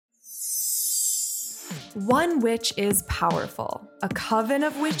One witch is powerful. A coven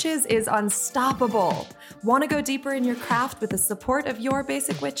of witches is unstoppable. Want to go deeper in your craft with the support of your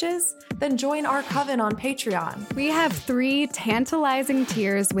basic witches? Then join our coven on Patreon. We have 3 tantalizing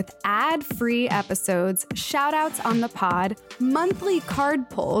tiers with ad-free episodes, shout-outs on the pod, monthly card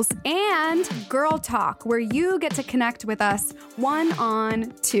pulls, and Girl Talk, where you get to connect with us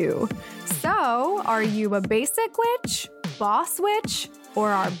 1-on-2. So, are you a basic witch, boss witch,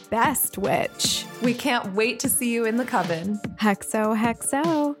 or our best witch? We can't wait to see you in the coven. Hexo,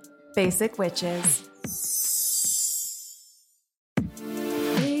 hexo. Basic witches.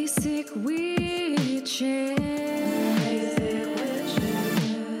 Basic witches.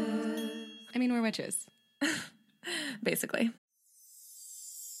 I mean, we're witches. Basically.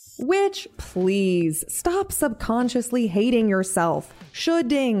 Witch, please stop subconsciously hating yourself,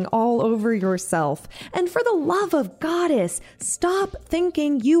 shoulding all over yourself. And for the love of goddess, stop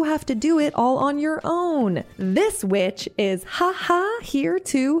thinking you have to do it all on your own. This witch is here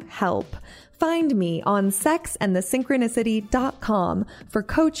to help. Find me on sexandthesynchronicity.com for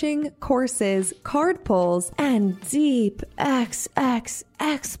coaching, courses, card pulls, and deep XX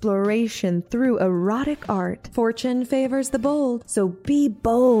exploration through erotic art. Fortune favors the bold, so be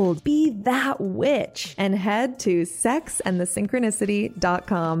bold, be that witch, and head to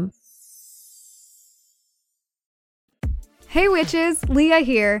sexandthesynchronicity.com. Hey witches, Leah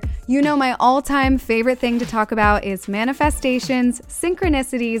here. You know my all-time favorite thing to talk about is manifestations,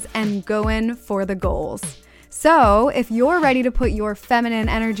 synchronicities, and going for the goals. So if you're ready to put your feminine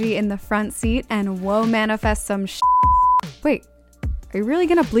energy in the front seat and manifest some Wait, are you really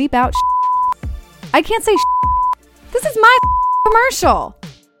gonna bleep out I can't say This is my commercial.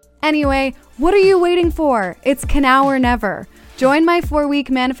 Anyway, what are you waiting for? It's Canal or Never. Join my 4-week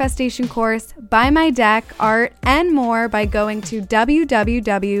manifestation course, buy my deck, art, and more by going to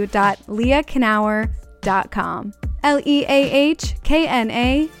www.leahknauer.com.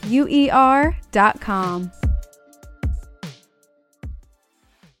 LEAHKNAUER.com.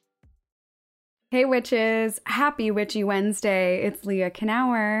 Hey witches, happy Witchy Wednesday. It's Leah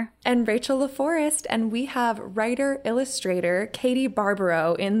Knauer. And Rachel LaForest, and we have writer-illustrator Katie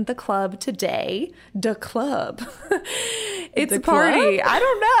Barbaro in the club today. The club. It's The a party. club? I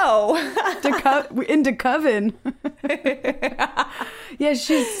don't know. In the coven. Yeah,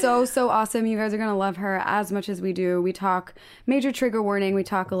 she's so awesome. You guys are going to love her as much as we do. We talk, major trigger warning, we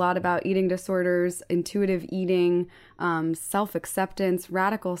talk a lot about eating disorders, intuitive eating, self-acceptance,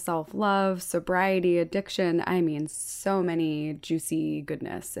 radical self-love, sobriety, addiction. I mean, so many juicy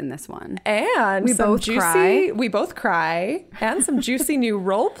goodness in this one. And we some both juicy, cry. We both cry. And some juicy new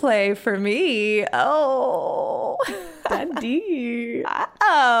role play for me. Oh. Dundee.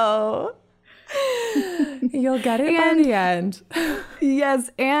 Oh. You'll get it by the end.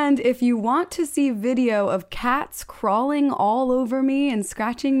 Yes, and if you want to see video of cats crawling all over me and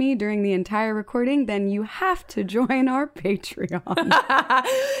scratching me during the entire recording, then you have to join our Patreon.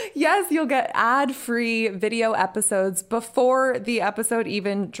 Yes, you'll get ad-free video episodes before the episode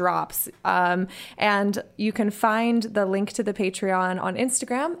even drops. And you can find the link to the Patreon on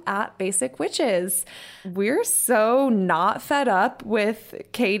Instagram at Basic Witches. We're so not fed up with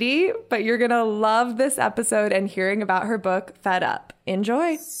Katie, but you're going to love this episode and hearing about her book, Fed Up.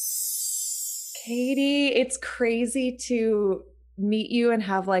 Enjoy. Katie, it's crazy to meet you and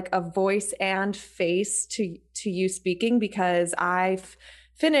have like a voice and face to you speaking, because I've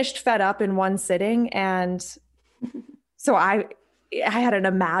finished Fed Up in one sitting, and so I had an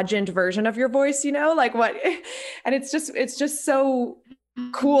imagined version of your voice, you know, like what, and it's just so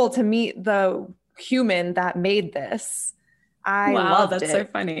cool to meet the human that made this. I loved that's it. so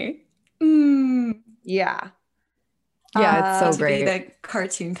funny. Yeah. Yeah, it's so To great. be the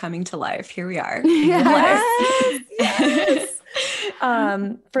cartoon coming to life. Here we are. Yes.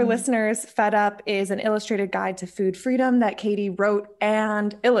 For listeners, Fed Up is an illustrated guide to food freedom that Katie wrote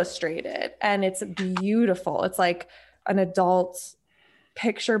and illustrated. And it's beautiful. It's like an adult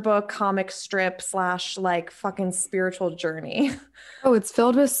picture book, comic strip / like fucking spiritual journey. Oh, it's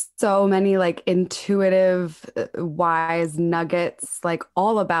filled with so many like intuitive, wise nuggets, like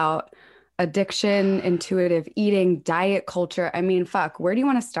all about addiction, intuitive eating, diet culture. I mean, fuck, where do you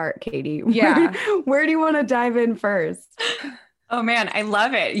want to start, Katie? Yeah. Where do you want to dive in first? Oh man, I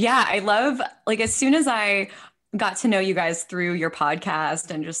love it. Yeah, I love, like, as soon as I got to know you guys through your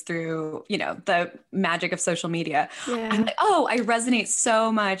podcast and just through, you know, the magic of social media, I'm like, oh, I resonate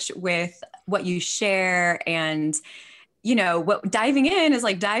so much with what you share. And, you know, what diving in is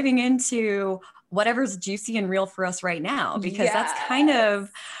like diving into whatever's juicy and real for us right now, because that's kind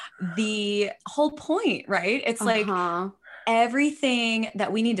of the whole point, right? It's like everything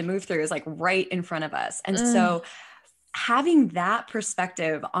that we need to move through is like right in front of us. And so having that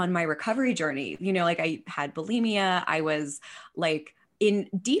perspective on my recovery journey, you know, like I had bulimia, I was like in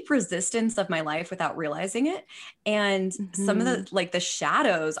deep resistance of my life without realizing it. And some of the, like the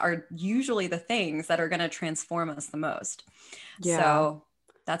shadows are usually the things that are going to transform us the most. Yeah. So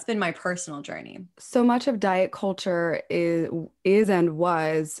that's been my personal journey. So much of diet culture is and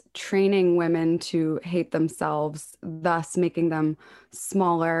was training women to hate themselves, thus making them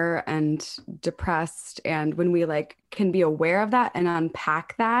smaller and depressed. And when we like can be aware of that and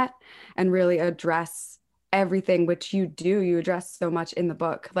unpack that and really address everything, which you address so much in the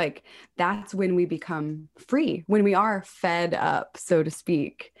book, like that's when we become free, when we are fed up, so to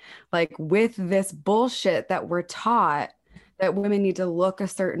speak, like with this bullshit that we're taught that women need to look a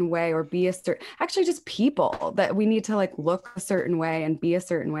certain way or be a certain, actually just people, that we need to like look a certain way and be a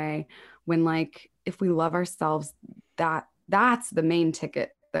certain way, when like if we love ourselves, that's the main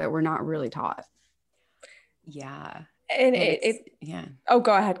ticket that we're not really taught. Yeah. And yeah. Oh,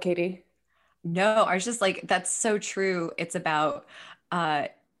 go ahead, Katie. No, I was just like, that's so true. It's about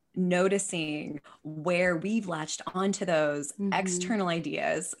noticing where we've latched onto those external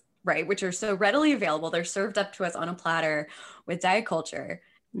ideas, right? Which are so readily available. They're served up to us on a platter with diet culture.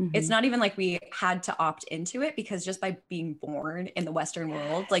 It's not even like we had to opt into it, because just by being born in the Western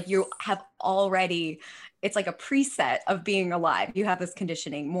world, like you have already, it's like a preset of being alive. You have this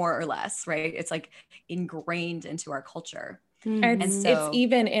conditioning more or less, right? It's like ingrained into our culture. And so, it's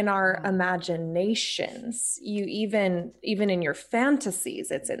even in our imaginations. You even in your fantasies,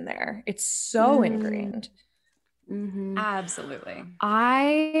 it's in there. It's so ingrained. Absolutely.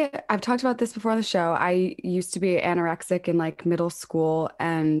 I've talked about this before on the show. I used to be anorexic in like middle school,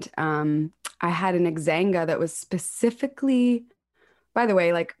 and I had an Xanga that was specifically, by the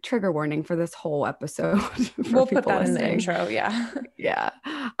way, like trigger warning for this whole episode. We'll put that in the intro. Yeah. Yeah.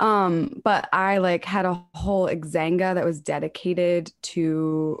 But I like had a whole Xanga that was dedicated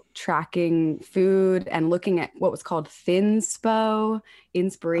to tracking food and looking at what was called Thinspo,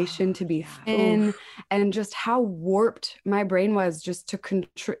 inspiration to be thin, and just how warped my brain was just to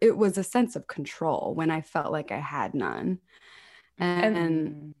control. It was a sense of control when I felt like I had none.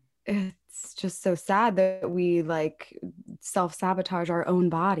 And it's just so sad that we like self-sabotage our own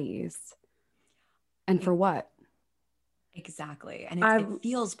bodies. And for what? Exactly. And it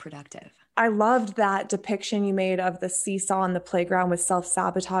feels productive. I loved that depiction you made of the seesaw on the playground with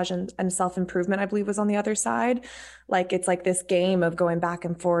self-sabotage and self-improvement, I believe was on the other side. Like it's like this game of going back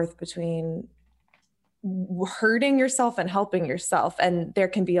and forth between hurting yourself and helping yourself. And there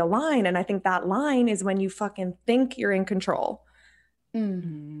can be a line. And I think that line is when you fucking think you're in control.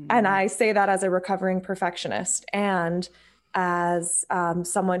 And I say that as a recovering perfectionist and as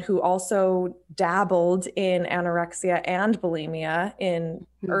someone who also dabbled in anorexia and bulimia in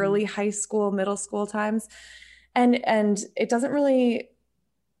early high school, middle school times. And it doesn't really,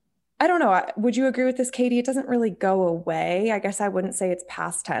 I don't know. Would you agree with this, Katie? It doesn't really go away. I guess I wouldn't say it's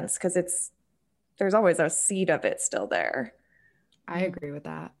past tense, because there's always a seed of it still there. I agree with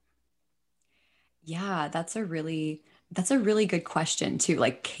that. Yeah, that's a really good question too.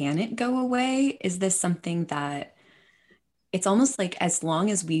 Like, can it go away? Is this something that it's almost like as long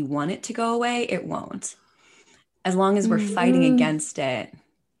as we want it to go away, it won't. As long as we're fighting against it,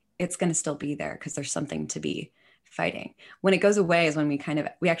 it's going to still be there because there's something to be fighting. When it goes away is when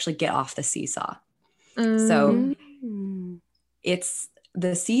we actually get off the seesaw. So it's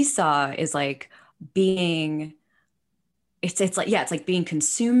the seesaw is like being, it's like being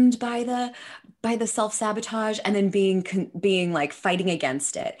consumed by the self-sabotage, and then being like fighting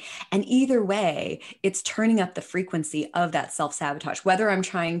against it. And either way, it's turning up the frequency of that self-sabotage, whether I'm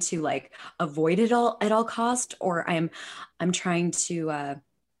trying to like avoid it at all cost, or I'm trying to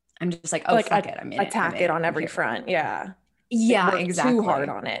I'm just like, fuck it, I'm in it. Attack it on every front. Yeah. Yeah, exactly. Too hard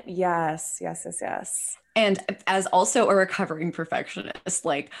on it. Yes. And as also a recovering perfectionist,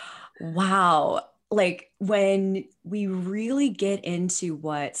 like, wow, like when we really get into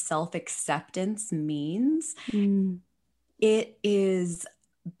what self-acceptance means, it is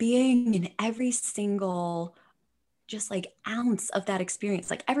being in every single just like ounce of that experience.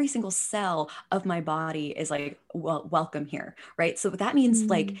 Like every single cell of my body is like, well, welcome here, right? So that means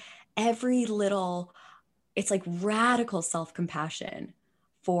like every little, it's like radical self-compassion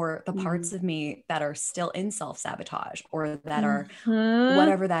for the parts of me that are still in self-sabotage or that are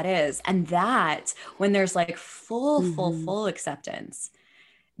whatever that is. And that when there's like full acceptance,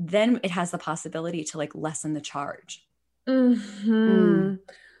 then it has the possibility to like lessen the charge.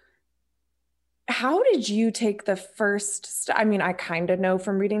 how did you take the first I mean, I kind of know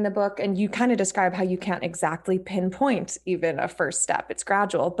from reading the book, and you kind of describe how you can't exactly pinpoint even a first step. It's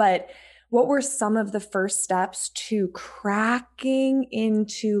gradual, but what were some of the first steps to cracking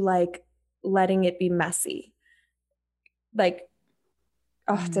into like letting it be messy? Like,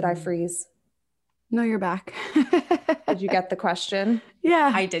 oh, did I freeze? No, you're back. Did you get the question?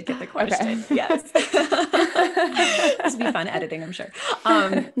 Yeah. I did get the question. Okay. Yes. This will be fun editing, I'm sure.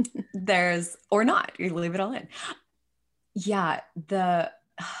 Or not, you leave it all in. Yeah. The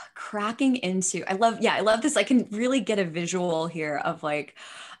cracking into, I love this. I can really get a visual here of like,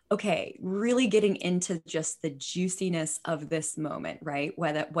 okay, really getting into just the juiciness of this moment, right?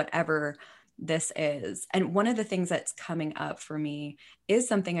 Whatever this is. And one of the things that's coming up for me is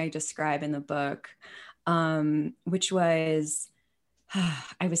something I describe in the book, which was,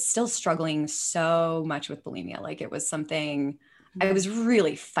 I was still struggling so much with bulimia. Like it was something I was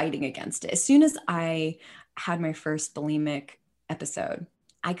really fighting against it. As soon as I had my first bulimic episode,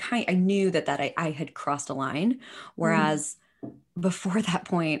 I knew that I had crossed a line. Whereas before that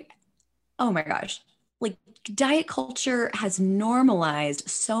point, oh my gosh, like diet culture has normalized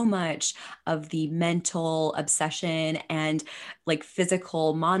so much of the mental obsession and like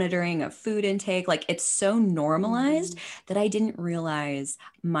physical monitoring of food intake. Like it's so normalized that I didn't realize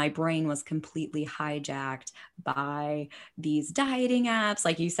my brain was completely hijacked by these dieting apps.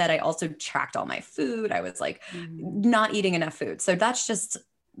 Like you said, I also tracked all my food. I was like not eating enough food. So that's just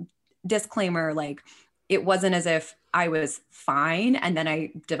disclaimer. Like it wasn't as if I was fine and then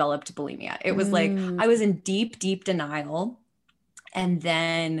I developed bulimia. It was like I was in deep, deep denial. And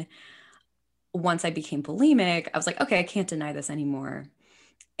then once I became bulimic, I was like, okay, I can't deny this anymore.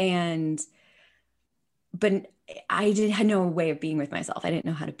 But I had no way of being with myself. I didn't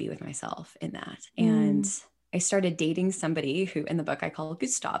know how to be with myself in that. And I started dating somebody who in the book I call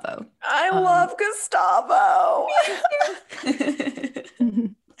Gustavo. I love Gustavo.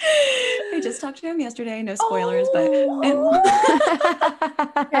 I just talked to him yesterday. No spoilers, but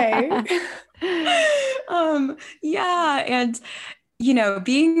yeah. And you know,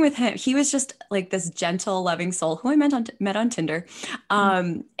 being with him, he was just like this gentle, loving soul who I met on Tinder.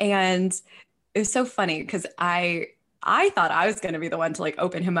 And it was so funny because I thought I was going to be the one to like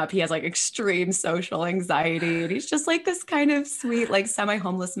open him up. He has like extreme social anxiety, and he's just like this kind of sweet, like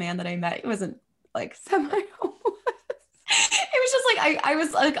semi-homeless man that I met. It wasn't like semi-homeless. It was just like I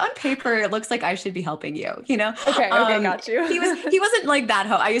was like on paper, it looks like I should be helping you, you know? Okay, got you. He wasn't like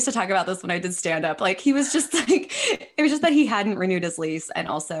that. I used to talk about this when I did stand up. Like he was just like, it was just that he hadn't renewed his lease and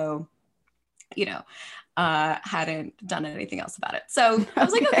also, you know, hadn't done anything else about it. So I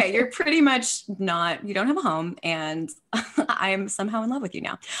was like, okay, you're pretty much you don't have a home, and I'm somehow in love with you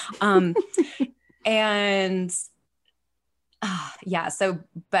now. And yeah, so,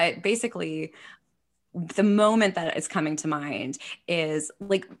 but basically, the moment that is coming to mind is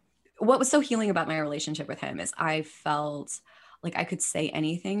like, what was so healing about my relationship with him is I felt like I could say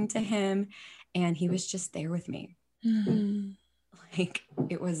anything to him and he was just there with me. Like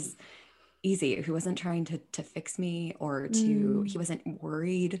it was easy. He wasn't trying to fix me or he wasn't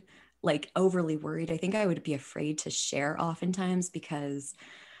worried, like overly worried. I think I would be afraid to share oftentimes because,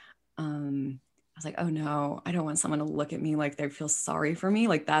 I was like, oh no, I don't want someone to look at me like they feel sorry for me.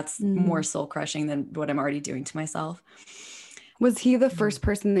 Like that's more soul crushing than what I'm already doing to myself. Was he the first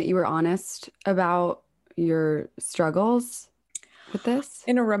person that you were honest about your struggles with this?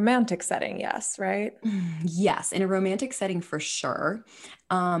 In a romantic setting, yes, right? Yes, in a romantic setting for sure.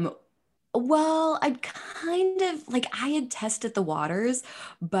 Well, I'd kind of like, I had tested the waters,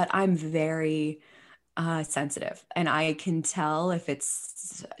 but I'm very sensitive and I can tell if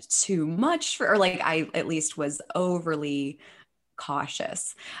it's too much or like I at least was overly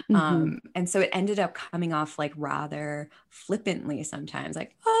cautious. And so it ended up coming off like rather flippantly sometimes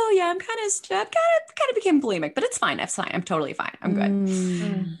like, oh yeah, I'm kind of became bulimic, but it's fine. It's fine. I'm totally fine. I'm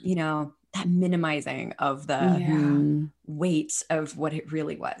good. You know, that minimizing of the weight of what it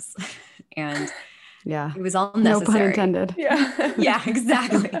really was. And yeah, it was all necessary. No pun intended. Yeah. Yeah,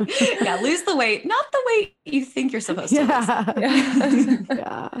 exactly. Yeah, lose the weight, not the weight you think you're supposed to lose.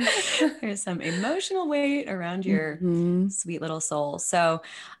 Yeah. There's some emotional weight around your sweet little soul. So,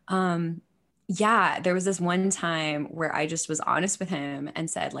 yeah, there was this one time where I just was honest with him and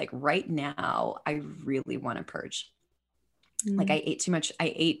said, like, right now, I really want to purge. Like I ate too much.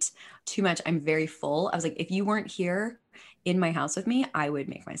 I'm very full. I was like, if you weren't here in my house with me, I would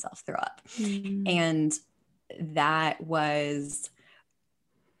make myself throw up.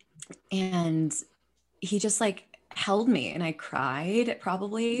 And he just like held me and I cried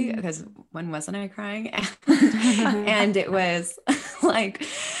probably because when wasn't I crying? And it was like,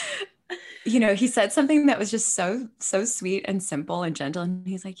 you know, he said something that was just so sweet and simple and gentle. And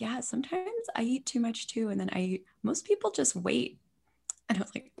he's like, yeah, sometimes I eat too much too. And then most people just wait. And I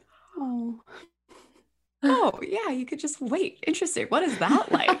was like, oh yeah, you could just wait. Interesting. What is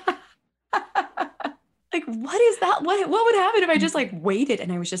that like? Like, what is that? What would happen if I just like waited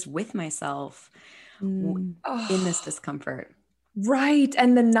and I was just with myself in this discomfort? Right.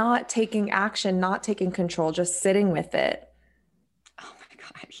 And the not taking action, not taking control, just sitting with it. Oh my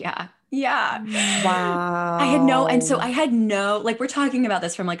God. Yeah. Yeah. Wow. I had no, like, we're talking about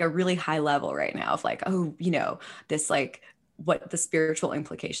this from like a really high level right now of like, oh, you know, this like what the spiritual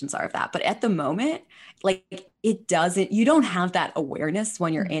implications are of that. But at the moment, like you don't have that awareness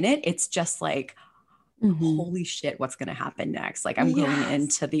when you're in it. It's just like, holy shit, what's going to happen next? Like I'm going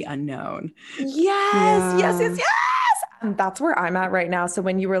into the unknown. Yes. And that's where I'm at right now. So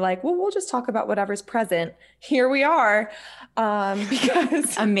when you were like, well, we'll just talk about whatever's present, here we are.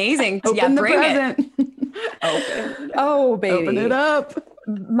 Because amazing. Open the present. Open. Oh, baby. Open it up.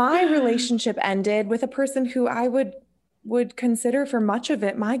 My relationship ended with a person who I would consider for much of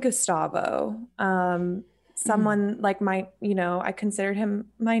it my Gustavo. Someone like I considered him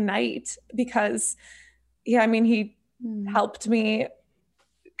my knight because, he helped me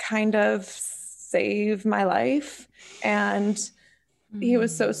kind of save my life, and he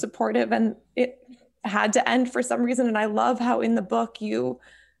was so supportive, and it had to end for some reason. And I love how in the book you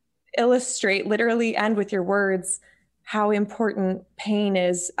illustrate, literally and with your words, how important pain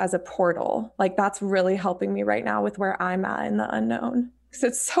is as a portal. Like that's really helping me right now with where I'm at in the unknown. Because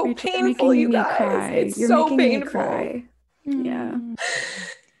it's so painful, you guys. Cry. It's You're so making painful. Me cry. Yeah.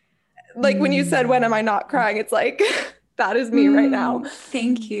 Like when you said, when am I not crying? It's like, that is me right now.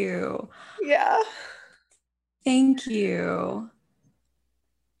 Thank you. Yeah. Thank you.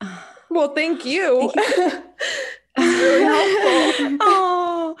 Well, thank you. It's really helpful.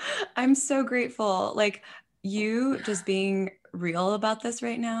 Oh, I'm so grateful. Like you just being real about this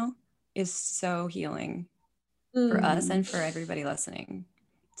right now is so healing for us and for everybody listening,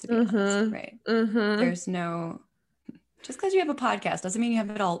 to be honest, right? There's just because you have a podcast doesn't mean you have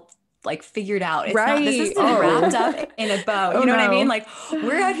it all like figured out. It's not, this isn't wrapped up in a bow. You know what I mean? Like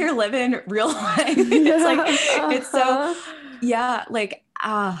we're out here living real life. It's like, it's so,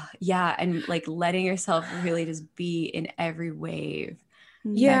 and like letting yourself really just be in every wave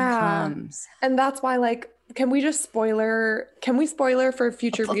that comes. And that's why, like, can we spoiler for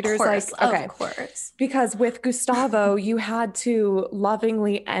future readers? Of course. Because with Gustavo, you had to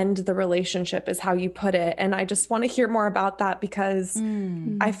lovingly end the relationship is how you put it. And I just want to hear more about that because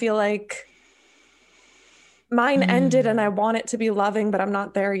I feel like mine ended and I want it to be loving, but I'm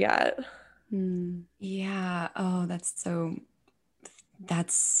not there yet. Yeah. Oh, that's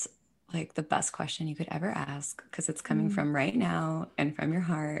like the best question you could ever ask because it's coming from right now and from your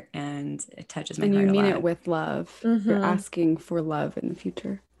heart, and it touches my heart a lot. And you mean it with love. You're asking for love in the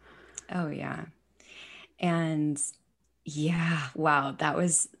future. Oh yeah. And yeah, wow, that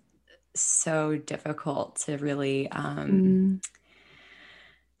was so difficult to really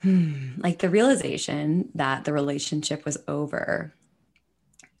like the realization that the relationship was over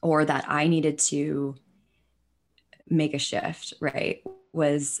or that I needed to make a shift, right?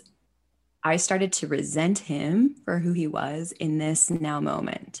 Was I started to resent him for who he was in this now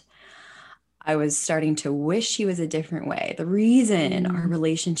moment. I was starting to wish he was a different way. The reason our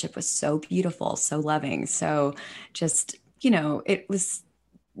relationship was so beautiful, so loving, so just, it was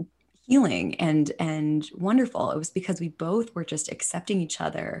healing and wonderful. It was because we both were just accepting each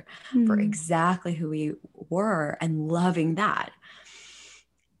other for exactly who we were and loving that.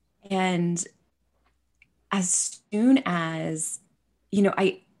 And as soon as,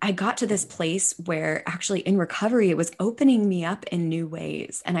 I got to this place where actually in recovery, it was opening me up in new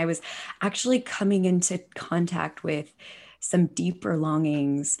ways. And I was actually coming into contact with some deeper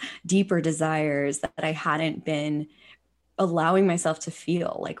longings, deeper desires that I hadn't been allowing myself to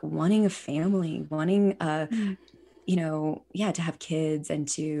feel, like wanting a family, wanting, to have kids and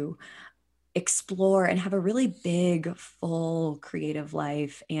to explore and have a really big, full creative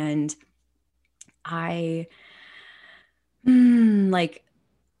life. And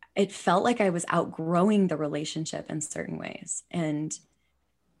it felt like I was outgrowing the relationship in certain ways. And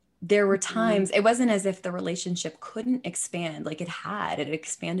there were times, it wasn't as if the relationship couldn't expand, like it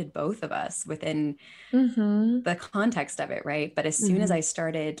expanded both of us within the context of it. Right. But as soon as I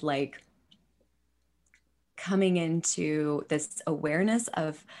started like coming into this awareness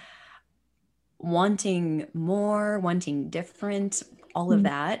of wanting more, wanting different, all of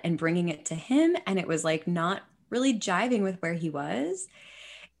that, and bringing it to him, and it was like not really jiving with where he was,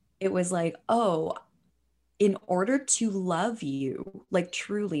 it was like, oh, in order to love you, like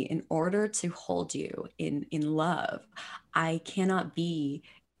truly, in order to hold you in love, I cannot be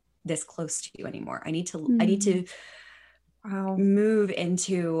this close to you anymore. I need to Wow. move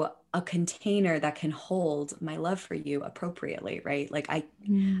into a container that can hold my love for you appropriately, right? Like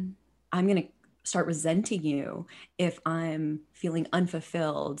I'm going to start resenting you if I'm feeling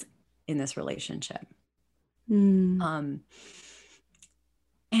unfulfilled in this relationship. That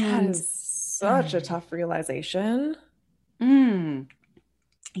And is such a tough realization.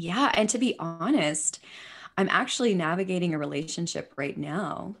 Yeah. And to be honest, I'm actually navigating a relationship right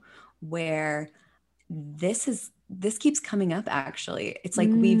now where this keeps coming up. Actually, it's like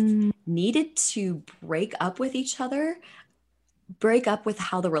we've needed to break up with each other, break up with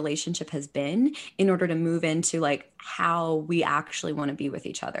how the relationship has been in order to move into like how we actually want to be with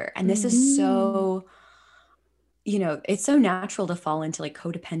each other. And this is so, you know, it's so natural to fall into like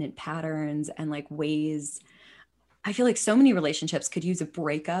codependent patterns and like ways. I feel like so many relationships could use a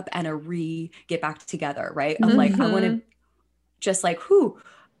breakup and a get back together, right? Of like, I want to just like,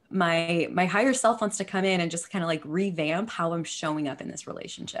 my higher self wants to come in and just kind of like revamp how I'm showing up in this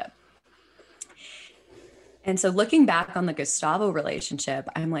relationship. And so looking back on the Gustavo relationship,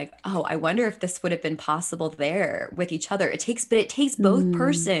 I'm like, oh, I wonder if this would have been possible there with each other. It takes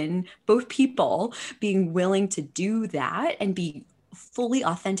both people being willing to do that and be fully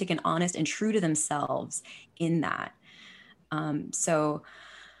authentic and honest and true to themselves in that. So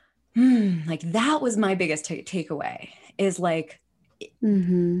like that was my biggest takeaway is like,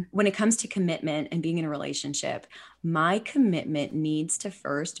 when it comes to commitment and being in a relationship, my commitment needs to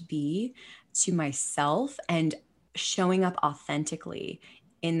first be to myself and showing up authentically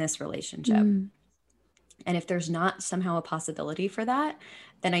in this relationship. And if there's not somehow a possibility for that,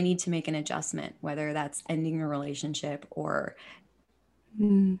 then I need to make an adjustment, whether that's ending a relationship or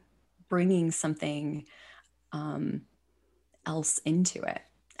bringing something else into it.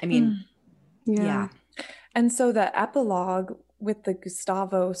 I mean, yeah. And so the epilogue with the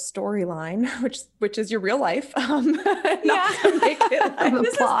Gustavo storyline, which is your real life, not to make it like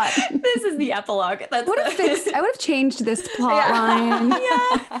the plot. This is the epilogue. I would have changed this plot line.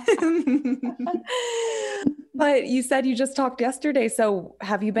 But you said you just talked yesterday. So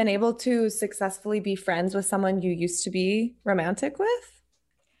have you been able to successfully be friends with someone you used to be romantic with?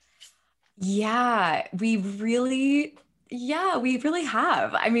 Yeah, we really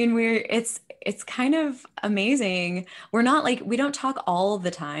have. I mean, it's kind of amazing. We're not like, we don't talk all the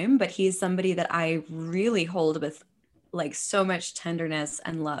time, but he's somebody that I really hold with like so much tenderness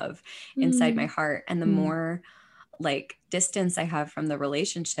and love inside my heart. And the more like distance I have from the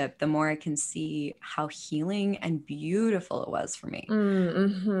relationship, the more I can see how healing and beautiful it was for me.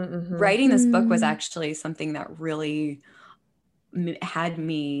 Writing this book was actually something that really had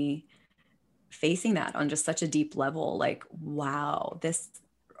me facing that on just such a deep level. Like, wow, this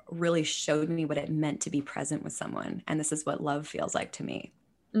really showed me what it meant to be present with someone. And this is what love feels like to me.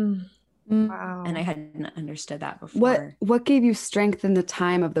 Wow. And I hadn't understood that before. What gave you strength in the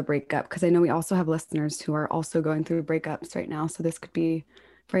time of the breakup? Because I know we also have listeners who are also going through breakups right now. So this could be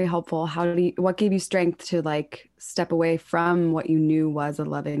very helpful. What gave you strength to like step away from what you knew was a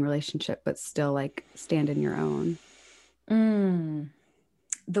loving relationship, but still like stand in your own?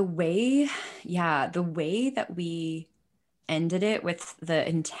 The way that we ended it with the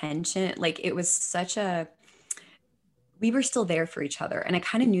intention, like it was we were still there for each other. And I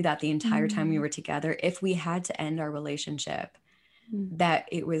kind of knew that the entire time we were together, if we had to end our relationship, that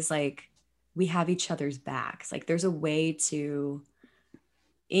it was like, we have each other's backs. Like there's a way to,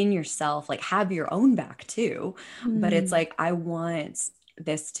 in yourself, like have your own back too. But it's like, I want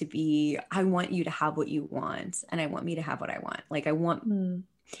you to have what you want. And I want me to have what I want. Like I want,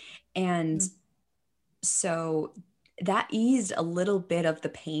 and so that eased a little bit of the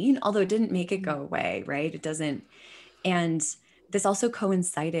pain, although it didn't make it go away, right? It doesn't. And this also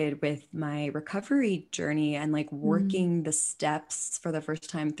coincided with my recovery journey and like working the steps for the first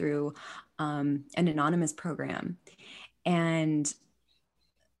time through an anonymous program. And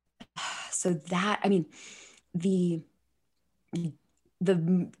so that, I mean, the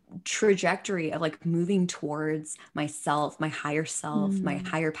trajectory of like moving towards myself, my higher self, my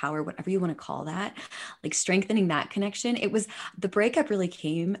higher power, whatever you want to call that, like strengthening that connection. The breakup really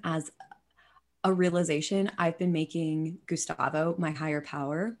came as a realization I've been making Gustavo my higher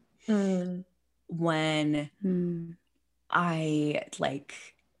power when I like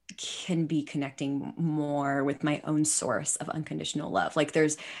can be connecting more with my own source of unconditional love. Like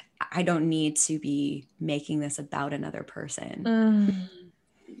I don't need to be making this about another person.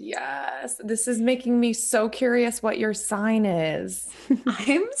 Yes. This is making me so curious what your sign is.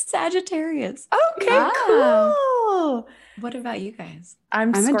 I'm Sagittarius. Okay, cool. What about you guys?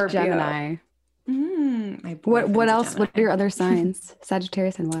 I'm a Scorpio. Gemini. My What boyfriend's a else? What are Gemini. your other signs?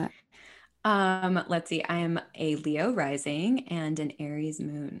 Sagittarius and what? Let's see. I am a Leo rising and an Aries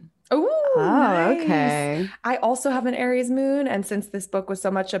moon. Oh, nice. Okay. I also have an Aries moon. And since this book was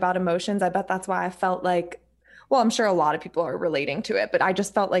so much about emotions, I bet that's why I felt like, well, I'm sure a lot of people are relating to it, but I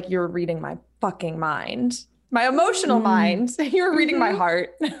just felt like you were reading my fucking mind, my emotional mind. You were reading my heart.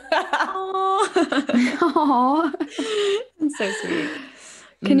 Aww. That's so sweet.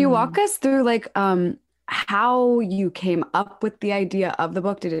 Can you walk us through like how you came up with the idea of the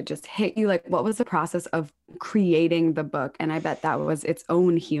book? Did it just hit you? Like, what was the process of creating the book? And I bet that was its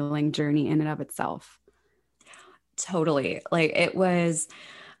own healing journey in and of itself. Totally. Like it was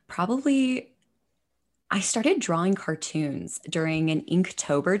probably, I started drawing cartoons during an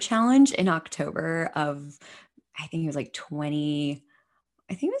Inktober challenge in October of, I think it was like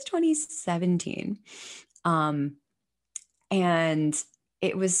 2017. And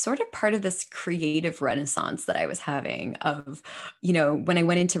it was sort of part of this creative renaissance that I was having of, when I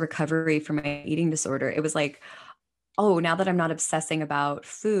went into recovery from my eating disorder, it was like, oh, now that I'm not obsessing about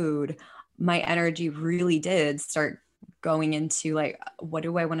food, my energy really did start going into like, what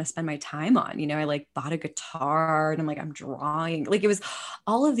do I want to spend my time on? I like bought a guitar and I'm like, I'm drawing. Like it was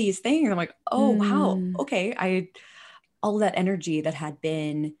all of these things. I'm like, oh, wow. Okay. All that energy that had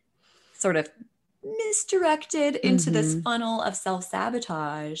been sort of misdirected into this funnel of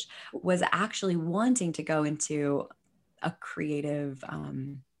self-sabotage was actually wanting to go into a creative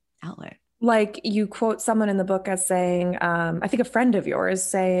outlet. Like you quote someone in the book as saying, I think a friend of yours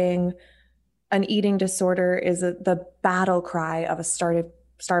saying, an eating disorder is the battle cry of a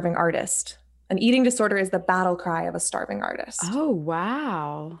starving artist. An eating disorder is the battle cry of a starving artist. Oh,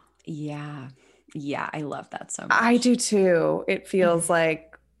 wow. Yeah. Yeah. I love that so much. I do too. It feels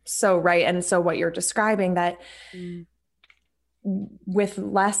like so right. And so what you're describing, that with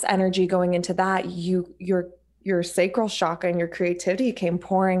less energy going into that, your sacral chakra and your creativity came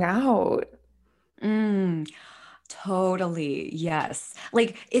pouring out. Totally. Yes.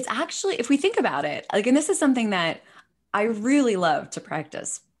 Like it's actually, if we think about it, like, and this is something that I really love to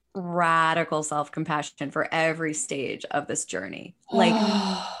practice, radical self-compassion for every stage of this journey. Like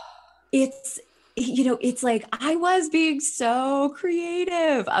it's like I was being so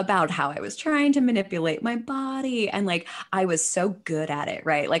creative about how I was trying to manipulate my body. And like, I was so good at it,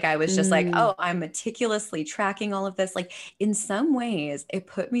 right? Like I was just like, oh, I'm meticulously tracking all of this. Like in some ways it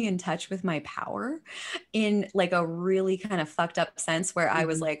put me in touch with my power in like a really kind of fucked up sense where I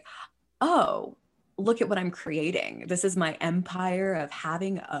was like, oh, look at what I'm creating. This is my empire of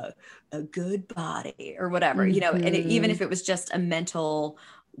having a good body or whatever, and even if it was just a mental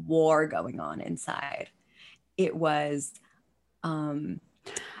war going on inside, it was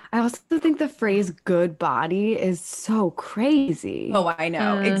I also think the phrase good body is so crazy. Oh, I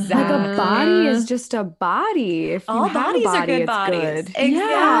know. Exactly. Like a body is just a body. If all you have bodies a body, are good it's bodies. good. Exactly.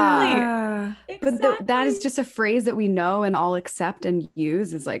 Yeah. Exactly. But that is just a phrase that we know and all accept and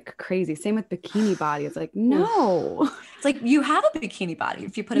use is like crazy. Same with bikini body. It's like, no. It's like you have a bikini body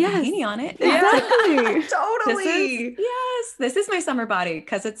if you put a bikini on it. Exactly. Totally. This is my summer body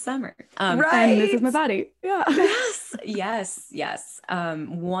because it's summer. Right. And this is my body. Yeah. Yes.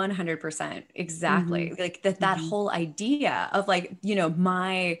 100%. Exactly. Like that whole idea of like,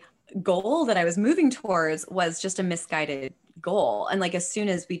 my goal that I was moving towards was just a misguided goal. And like, as soon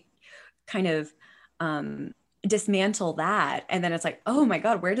as we kind of dismantle that, and then it's like, oh my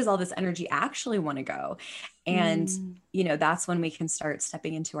God, where does all this energy actually want to go? And, that's when we can start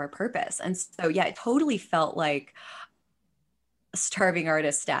stepping into our purpose. And so, yeah, it totally felt like starving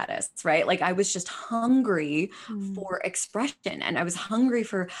artist status, right? Like I was just hungry for expression, and I was hungry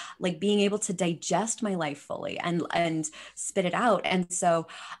for like being able to digest my life fully and spit it out. And so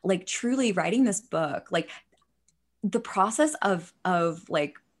like truly writing this book, like the process of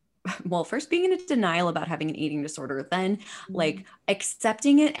like, well, first being in a denial about having an eating disorder, then like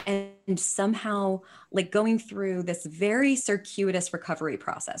accepting it and somehow like going through this very circuitous recovery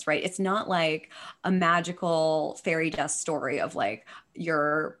process, right? It's not like a magical fairy dust story of like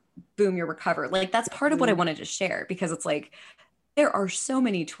you're recovered. Like that's part of what I wanted to share, because it's like, there are so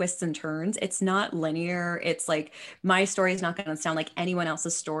many twists and turns. It's not linear. It's like my story is not going to sound like anyone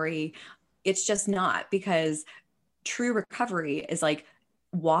else's story. It's just not, because true recovery is like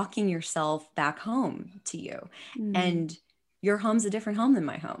walking yourself back home to you. And your home's a different home than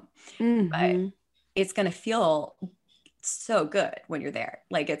my home. But it's going to feel so good when you're there.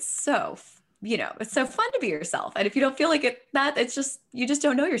 Like it's so it's so fun to be yourself. And if you don't feel like it's just, you just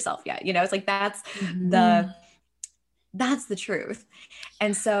don't know yourself yet. It's like, that's the truth.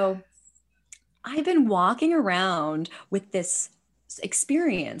 And so I've been walking around with this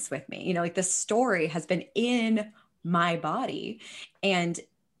experience with me, like this story has been in my body and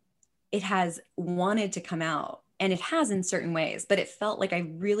it has wanted to come out, and it has in certain ways, but it felt like I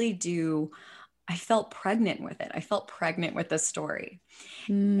felt pregnant with it. I felt pregnant with this story.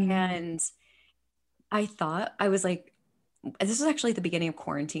 And I was like, this was actually at the beginning of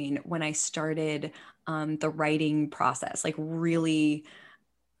quarantine when I started the writing process, like really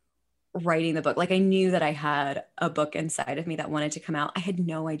writing the book. Like I knew that I had a book inside of me that wanted to come out. I had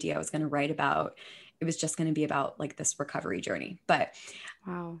no idea I was going to write about. It was just going to be about like this recovery journey. But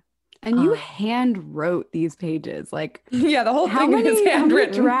wow. And you hand wrote these pages, like yeah, the whole thing is handwritten. How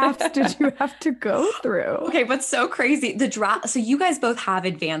many drafts did you have to go through? Okay, what's so crazy? The draft. So you guys both have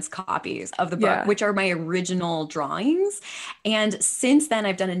advanced copies of the book, which are my original drawings. And since then,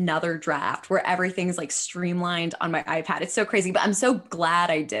 I've done another draft where everything's like streamlined on my iPad. It's so crazy, but I'm so glad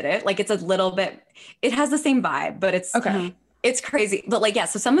I did it. Like it's a little bit. It has the same vibe, but it's okay. It's crazy. But like, yeah,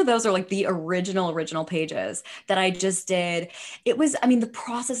 so some of those are like the original pages that I just did. It was, the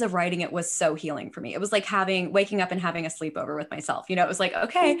process of writing it was so healing for me. It was like waking up and having a sleepover with myself. It was like,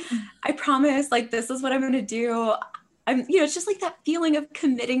 okay, I promise, like, this is what I'm going to do. It's just like that feeling of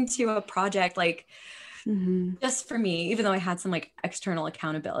committing to a project, like just for me, even though I had some like external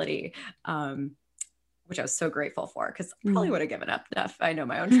accountability, which I was so grateful for, because I probably would have given up if I know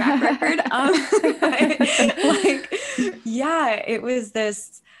my own track record. It was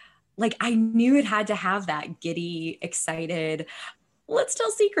this, like, I knew it had to have that giddy, excited, let's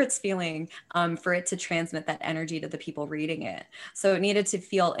tell secrets feeling for it to transmit that energy to the people reading it. So it needed to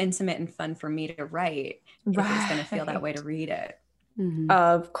feel intimate and fun for me to write if it was going to feel that way to read it.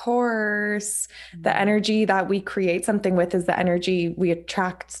 Of course, the energy that we create something with is the energy we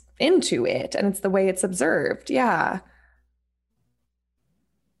attract into it, and it's the way it's observed. Yeah.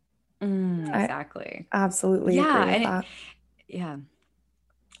 Exactly. I absolutely agree with that.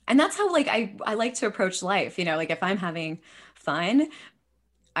 And that's how like I like to approach life, like if I'm having fun,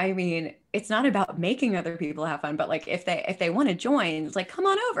 it's not about making other people have fun, but like if they want to join, it's like, come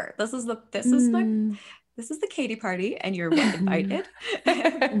on over. This is the Katie party and you're invited.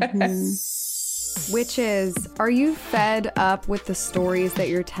 Witches, are you fed up with the stories that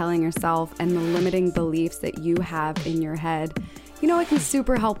you're telling yourself and the limiting beliefs that you have in your head? What can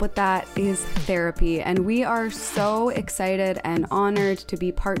super help with that is therapy. And we are so excited and honored to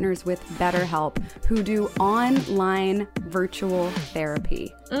be partners with BetterHelp, who do online virtual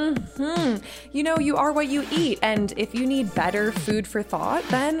therapy. You are what you eat. And if you need better food for thought,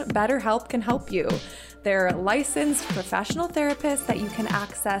 then BetterHelp can help you. They're licensed professional therapists that you can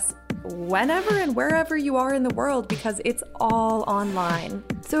access whenever and wherever you are in the world because it's all online.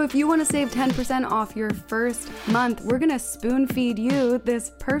 So if you want to save 10% off your first month, we're going to spoon feed you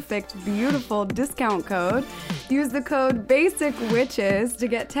this perfect, beautiful discount code. Use the code BASICWITCHES to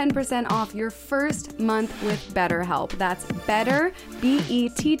get 10% off your first month with BetterHelp. That's better,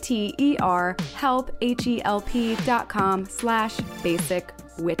 BETTER, help,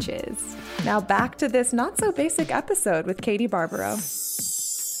 HELP.com/basicwitches. Now back to this not so basic episode with Katie Barbaro.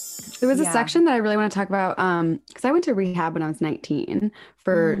 There was a section that I really want to talk about because I went to rehab when I was 19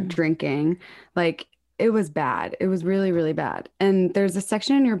 for drinking. Like it was bad. It was really, really bad. And there's a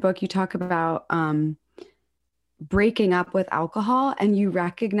section in your book you talk about breaking up with alcohol, and you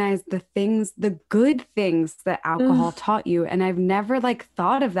recognize the good things that alcohol taught you. And I've never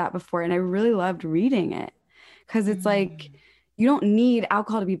thought of that before. And I really loved reading it because it's like, you don't need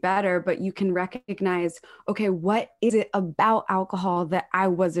alcohol to be better, but you can recognize, okay, what is it about alcohol that I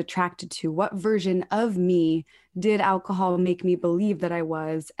was attracted to? What version of me did alcohol make me believe that I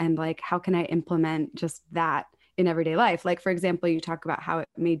was? And how can I implement just that in everyday life? Like, for example, you talk about how it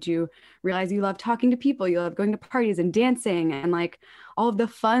made you realize you love talking to people, you love going to parties and dancing and all of the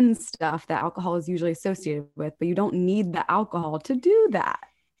fun stuff that alcohol is usually associated with, but you don't need the alcohol to do that.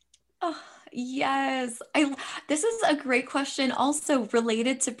 Oh. Yes. This is a great question also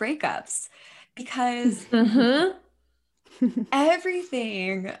related to breakups because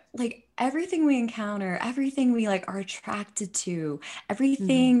everything we encounter, everything we are attracted to,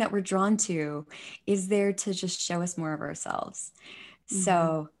 everything that we're drawn to is there to just show us more of ourselves.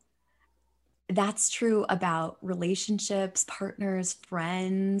 So that's true about relationships, partners,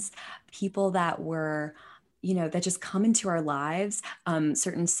 friends, people that were that just come into our lives,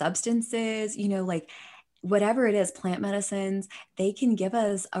 certain substances, whatever it is, plant medicines, they can give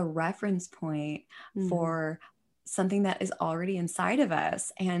us a reference point for something that is already inside of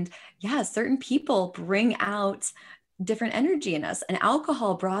us. And yeah, certain people bring out different energy in us, and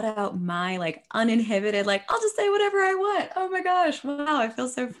alcohol brought out my like uninhibited, like, I'll just say whatever I want. Oh my gosh. Wow. I feel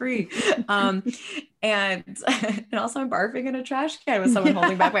so free. And also I'm barfing in a trash can with someone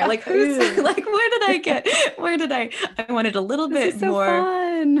holding back my, like, who's like, where did I wanted a little bit so more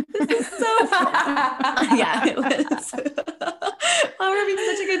fun. This is so fun. Yeah, it was. Oh, we're having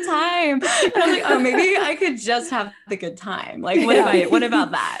such a good time. And I was like, oh, maybe I could just have the good time. Like, what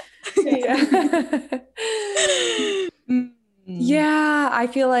about that? Yeah, I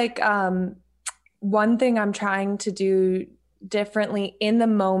feel like one thing I'm trying to do differently in the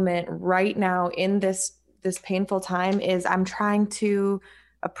moment right now in this painful time is I'm trying to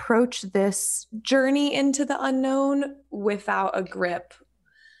approach this journey into the unknown without a grip.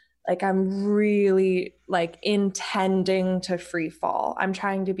 Like, I'm really like intending to free fall. I'm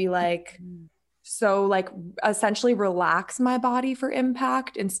trying to be like, so like essentially relax my body for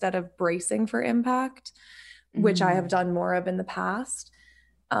impact instead of bracing for impact, which I have done more of in the past.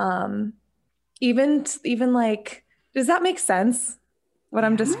 Even like, does that make sense? What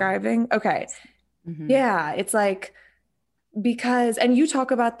I'm describing? Okay. Yeah. It's like, because, and you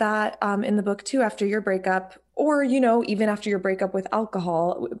talk about that in the book too, after your breakup, or, you know, even after your breakup with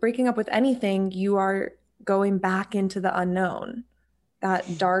alcohol, breaking up with anything, you are going back into the unknown,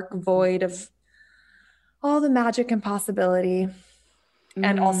 that dark void of all the magic and possibility.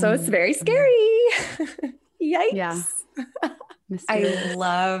 And also it's very scary. Yikes. Yeah. I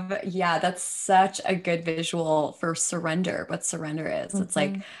love, that's such a good visual for surrender, what surrender is. It's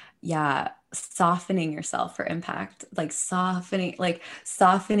like, softening yourself for impact, like softening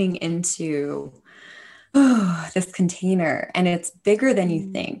into this container, and it's bigger than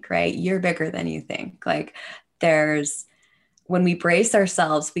you think, right? You're bigger than you think. Like, when we brace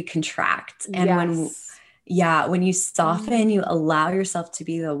ourselves, we contract. And when you soften, you allow yourself to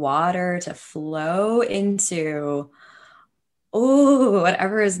be the water, to flow into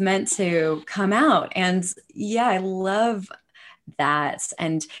whatever is meant to come out. And I love that.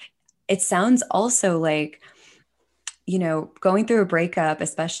 And it sounds also like, you know, going through a breakup,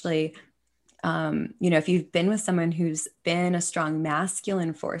 especially, you know, if you've been with someone who's been a strong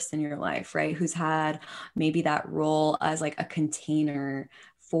masculine force in your life, right? Who's had maybe that role as like a container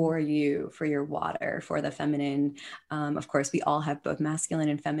for you, for your water, for the feminine. Of course, we all have both masculine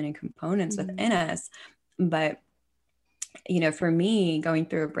and feminine components within us. But, you know, for me, going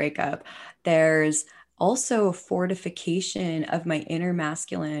through a breakup, there's also a fortification of my inner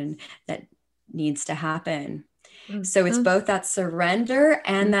masculine that needs to happen. So it's both that surrender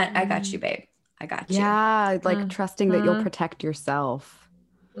and that I got you, babe. I got you. Yeah. Like trusting that you'll protect yourself.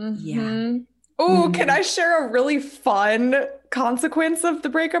 Yeah. Oh, can I share a really fun consequence of the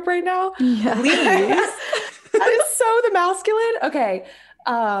breakup right now? Yeah. Please. That is so the masculine. Okay.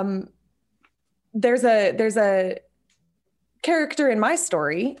 There's a character in my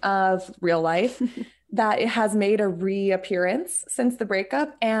story of real life that it has made a reappearance since the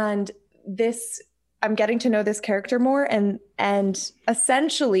breakup. And I'm getting to know this character more, and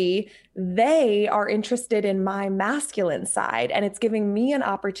essentially they are interested in my masculine side, and it's giving me an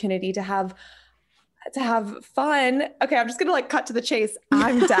opportunity to have fun. Okay, I'm just gonna like cut to the chase.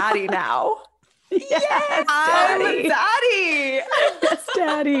 I'm daddy now. Yes, I'm daddy. Yes,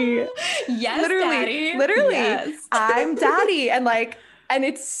 daddy. Yes, literally, daddy. Yes. I'm daddy, and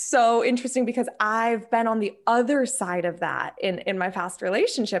it's so interesting because I've been on the other side of that in my past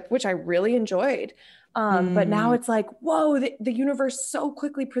relationship, which I really enjoyed. But now it's like, whoa, the universe so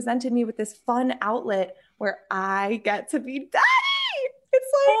quickly presented me with this fun outlet where I get to be daddy.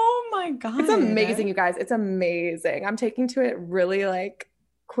 It's like, oh my God. It's amazing, you guys. It's amazing. I'm taking to it really like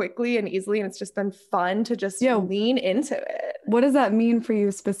quickly and easily. And it's just been fun to just lean into it. What does that mean for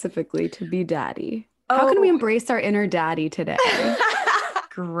you specifically to be daddy? How can we embrace our inner daddy today?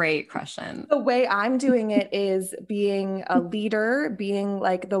 Great question. The way I'm doing it is being a leader, being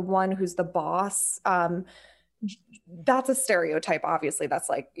like the one who's the boss. That's a stereotype, obviously. That's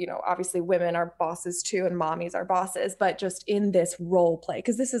like, you know, obviously women are bosses too, and mommies are bosses, but just in this role play,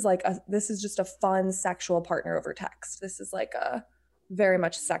 because this is just a fun sexual partner over text. This is like a very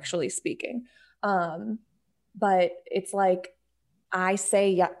much sexually speaking. But it's like, I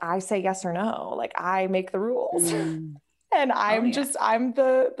say yes or no. Like, I make the rules. And I'm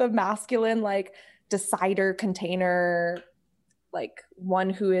the masculine, like, decider, container, like one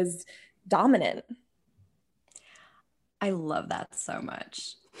who is dominant. I love that so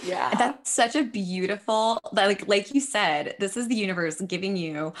much. Yeah. That's such a beautiful, like you said, this is the universe giving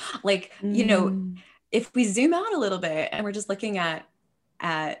you, like, you know, if we zoom out a little bit and we're just looking at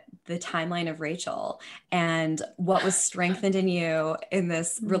the timeline of Rachel and what was strengthened in you in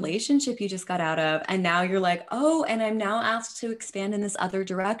this relationship you just got out of. And now you're like, oh, and I'm now asked to expand in this other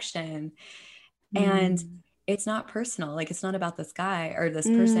direction. And it's not personal. Like, it's not about this guy or this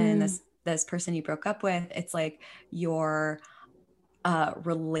person, this person you broke up with. It's like your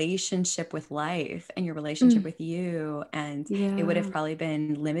relationship with life and your relationship with you. And it would have probably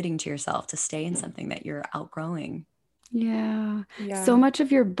been limiting to yourself to stay in something that you're outgrowing. Yeah. So much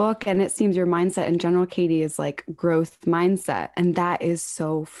of your book, and it seems your mindset in general, Katie, is like growth mindset. And that is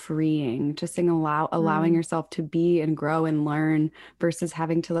so freeing, just allowing yourself to be and grow and learn versus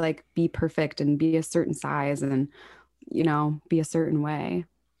having to like be perfect and be a certain size and, you know, be a certain way.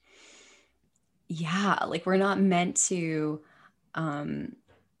 Yeah. Like, we're not meant to,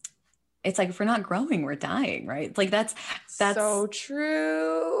 it's like, if we're not growing, we're dying, right? Like that's so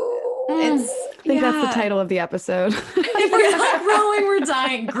true. I think that's the title of the episode. If we're not growing, we're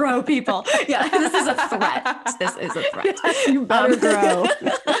dying. Grow, people. Yeah, this is a threat. This is a threat. You better grow.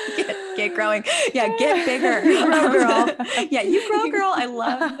 Get growing. Yeah, get bigger. Grow, girl. Yeah, you grow, girl. I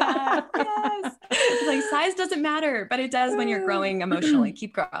love that. Yes. It's like, size doesn't matter, but it does when you're growing emotionally.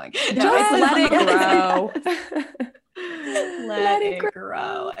 Keep growing. Just let it grow. Let it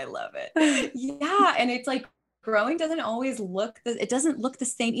grow. I love it. Yeah, and it's like, growing doesn't always it doesn't look the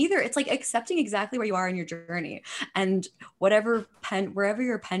same either. It's like accepting exactly where you are in your journey and wherever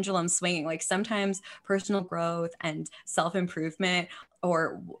your pendulum's swinging. Like, sometimes personal growth and self-improvement,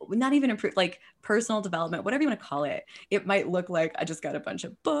 or not even like personal development, whatever you want to call it, it might look like, I just got a bunch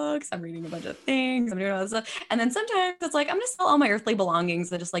of books, I'm reading a bunch of things, I'm doing all this stuff. And then sometimes it's like, I'm going to sell all my earthly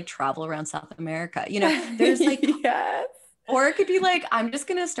belongings and just like travel around South America. You know, there's like, yes. Or it could be like, I'm just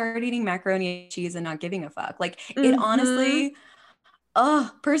going to start eating macaroni and cheese and not giving a fuck. Like, it honestly,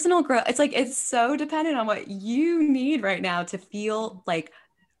 personal growth. It's like, it's so dependent on what you need right now to feel like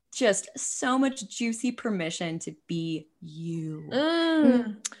just so much juicy permission to be you.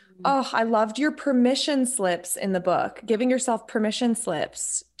 Oh, I loved your permission slips in the book, giving yourself permission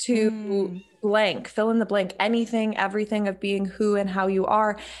slips to blank, fill in the blank, anything, everything of being who and how you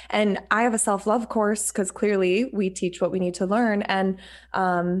are. And I have a self-love course because clearly we teach what we need to learn. And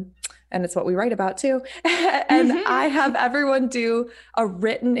it's what we write about too. And I have everyone do a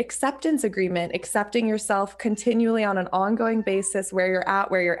written acceptance agreement, accepting yourself continually on an ongoing basis, where you're at,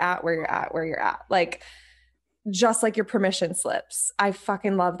 where you're at, where you're at, where you're at. Like, just like your permission slips. I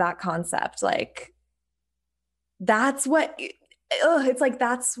fucking love that concept. Like, that's what, it's like,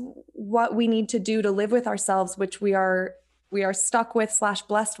 that's what we need to do to live with ourselves, which we are stuck with /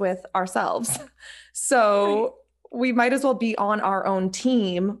 blessed with ourselves. So we might as well be on our own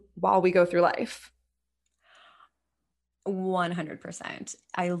team while we go through life. 100%.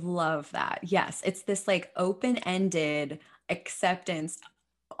 I love that. Yes. It's this like open-ended acceptance.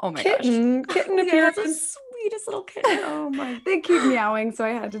 Oh my gosh. Kitten That's the sweetest little kitten. Oh my. They keep meowing, so I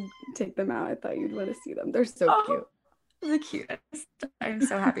had to take them out. I thought you'd want to see them. They're so cute. The cutest. I'm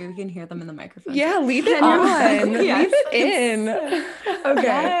so happy we can hear them in the microphone. Yeah, leave it on. Yes. Leave it in. Okay.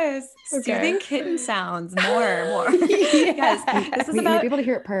 Yes. Soothing kitten sounds. More. Yes. This is We about need people to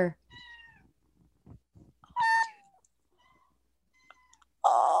hear it purr.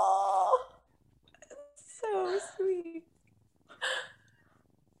 Oh, so sweet.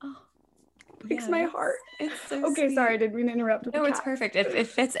 Oh, Breaks my heart. It's so Okay, sweet. sorry, I didn't mean to interrupt. No, it's perfect. It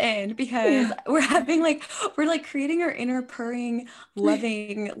fits in because we're creating our inner purring,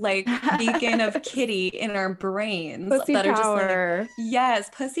 loving like beacon of kitty in our brains Pussy that power. are just like, yes,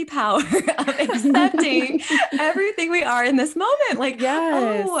 pussy power of accepting everything we are in this moment. Like,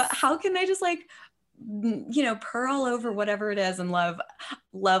 Yes. oh, how can I just like, purr all over whatever it is and love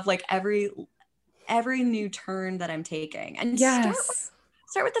like every new turn that I'm taking, and start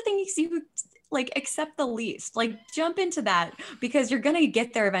with the things you like accept the least. Like, jump into that because you're gonna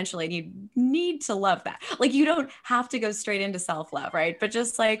get there eventually, and you need to love that. Like, you don't have to go straight into self-love, right? But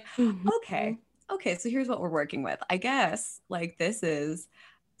just like, okay, so here's what we're working with. I guess like this is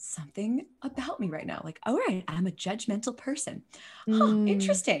something about me right now. Like, all right, I'm a judgmental person.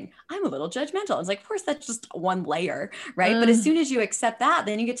 Interesting. I'm a little judgmental. It's like, of course, that's just one layer, right? But as soon as you accept that,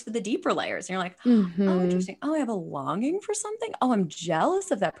 then you get to the deeper layers. And you're like, oh, interesting. Oh, I have a longing for something. Oh, I'm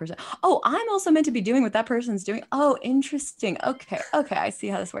jealous of that person. Oh, I'm also meant to be doing what that person's doing. Oh, interesting. Okay, I see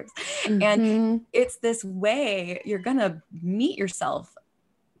how this works. And it's this way you're gonna meet yourself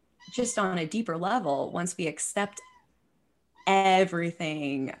just on a deeper level once we accept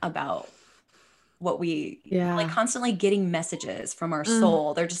everything about what we like, constantly getting messages from our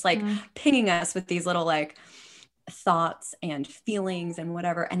soul. They're just like pinging us with these little like thoughts and feelings and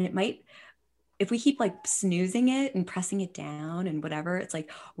whatever. And it might if we keep like snoozing it and pressing it down and whatever, it's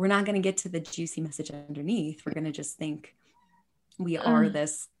like, we're not going to get to the juicy message underneath. We're going to just think we are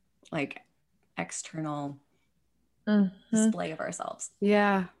this like external display of ourselves.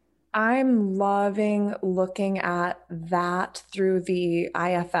 Yeah. I'm loving looking at that through the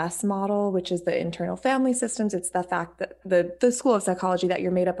IFS model, which is the internal family systems. It's the fact that the school of psychology that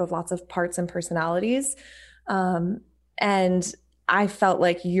you're made up of lots of parts and personalities. And I felt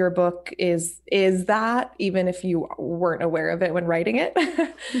like your book is that, even if you weren't aware of it when writing it,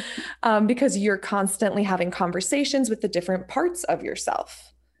 because you're constantly having conversations with the different parts of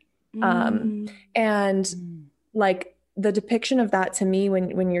yourself. And like, the depiction of that to me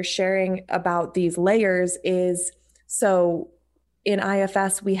when you're sharing about these layers is, so in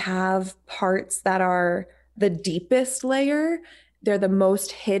IFS, we have parts that are the deepest layer. They're the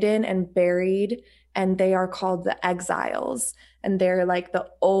most hidden and buried, and they are called the exiles. And they're like the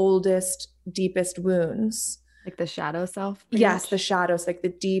oldest, deepest wounds. Like the shadow self? Yes, the shadows, like the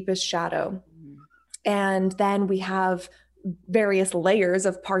deepest shadow. And then we have various layers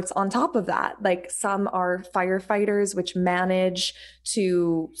of parts on top of that. Like some are firefighters, which manage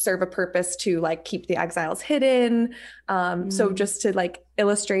to serve a purpose to like keep the exiles hidden. So just to like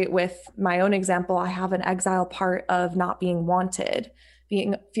illustrate with my own example, I have an exile part of not being wanted,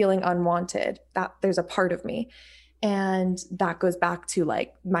 feeling unwanted. That there's a part of me. And that goes back to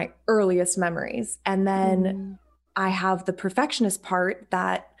like my earliest memories. And then I have the perfectionist part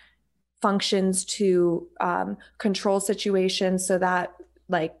that functions to control situations so that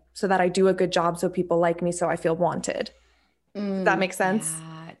I do a good job, so people like me, so I feel wanted. Does that make sense?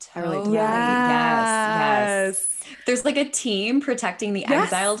 Yeah, totally. Yes. There's like a team protecting the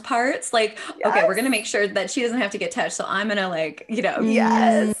exiled parts. Like, okay, we're going to make sure that she doesn't have to get touched. So I'm going to like,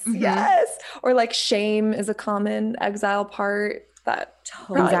 Yes. Or like shame is a common exile part that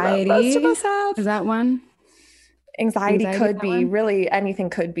anxiety. Most of us have. Is that one? Anxiety could be really anything.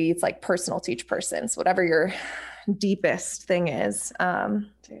 Could be, it's like personal to each person. So whatever your deepest thing is.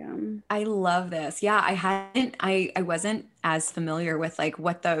 Damn. I love this. Yeah, I wasn't as familiar with like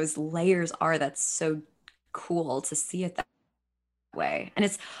what those layers are. That's so cool to see it that way. And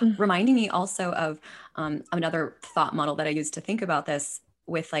it's reminding me also of another thought model that I use to think about this,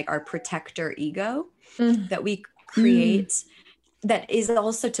 with like our protector ego that we create, that is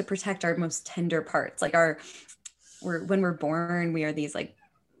also to protect our most tender parts. Like when we're born, we are these like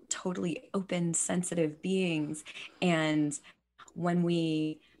totally open, sensitive beings. And when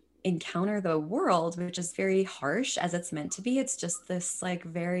we encounter the world, which is very harsh as it's meant to be, it's just this like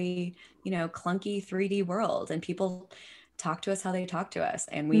very, clunky 3D world. And people talk to us how they talk to us.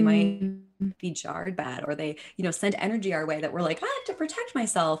 And we might be jarred bad, or they, send energy our way that we're like, I have to protect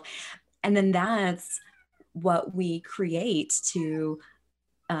myself. And then that's what we create to,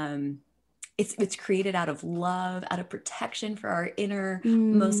 it's created out of love, out of protection for our inner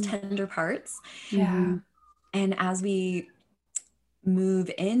most tender parts. Yeah. And as we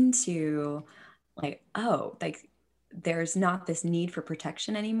move into like, there's not this need for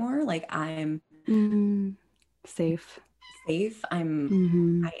protection anymore. Like I'm safe. I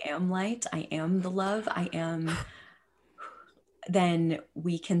am light. I am the love. Then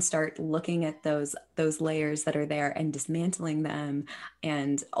we can start looking at those layers that are there and dismantling them,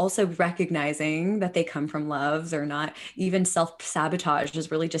 and also recognizing that they come from love. Or not even self-sabotage, is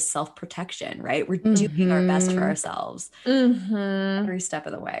really just self-protection, right? We're doing our best for ourselves every step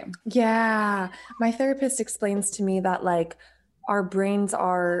of the way. Yeah. My therapist explains to me that like our brains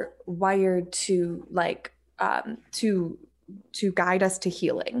are wired to like to guide us to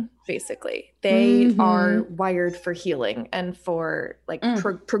healing. Basically, they are wired for healing and for like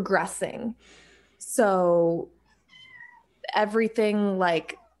progressing. So everything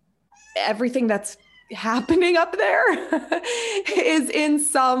that's happening up there is in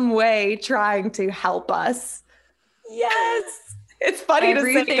some way trying to help us. Yes. It's funny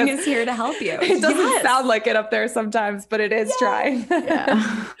everything is here to help you. It doesn't sound like it up there sometimes, but it is trying.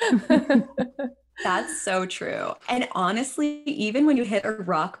 Yeah. That's so true. And honestly, even when you hit a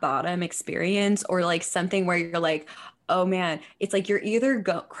rock bottom experience, or like something where you're like, oh man, it's like you're either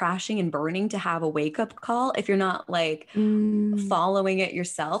crashing and burning to have a wake up call if you're not like following it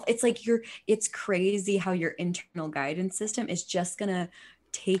yourself. It's like it's crazy how your internal guidance system is just going to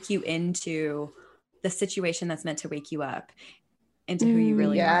take you into the situation that's meant to wake you up into who you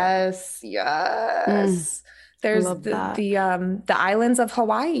really are. Yes. There's the islands of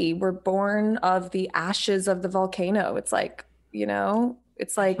Hawaii were born of the ashes of the volcano. It's like,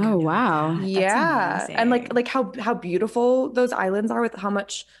 it's like, oh wow. Yeah. And like how beautiful those islands are, with how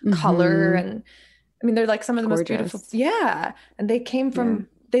much color, and I mean, they're like some of the most beautiful. Yeah. And they came from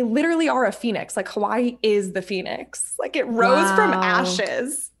they literally are a phoenix. Like Hawaii is the phoenix. Like it rose from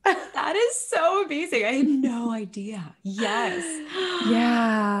ashes. That is so amazing. I had no idea. Yes.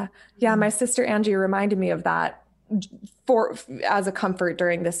 Yeah. Yeah. My sister Angie reminded me of that as a comfort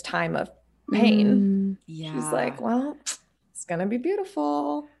during this time of pain. Yeah. She's like, well, it's going to be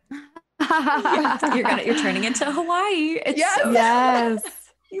beautiful. You're turning into Hawaii. It's yes.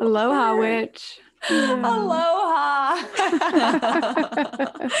 Aloha, witch. Yeah. Aloha.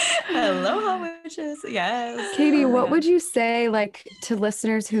 Aloha, witches. Yes. Katie, what would you say like to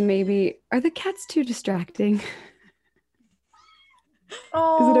listeners who maybe are the cats too distracting?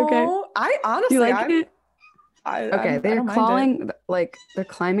 Oh, is it okay? I honestly, you like it? Okay, they're clawing, like they're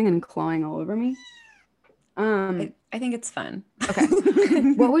climbing and clawing all over me. I think it's fun. Okay.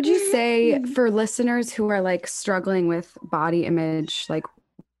 What would you say for listeners who are like struggling with body image? Like,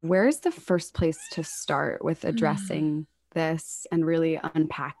 where's the first place to start with addressing this and really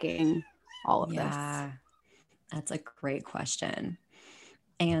unpacking all of this? That's a great question.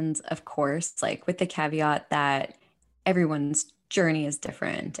 And of course, like with the caveat that everyone's journey is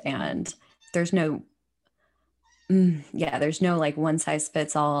different and there's no like one size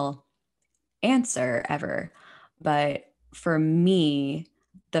fits all answer ever. But for me,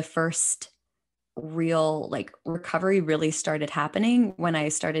 the first real like recovery really started happening when I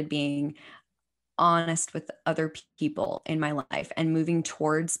started being honest with other people in my life and moving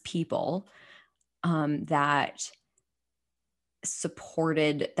towards people that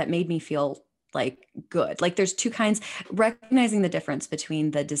made me feel like good. Like there's two kinds, recognizing the difference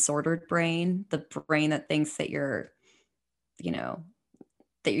between the disordered brain, the brain that thinks that you're,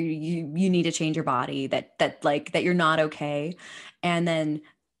 that you need to change your body, that you're not okay. And then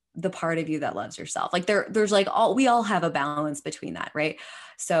the part of you that loves yourself. Like there's like we all have a balance between that. Right.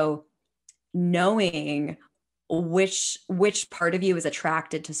 So knowing which part of you is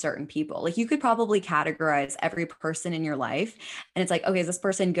attracted to certain people, like you could probably categorize every person in your life. And it's like, okay, is this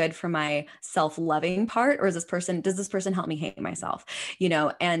person good for my self-loving part? Or does this person help me hate myself?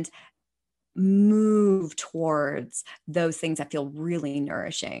 And move towards those things that feel really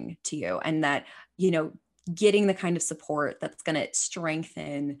nourishing to you. And that, getting the kind of support that's going to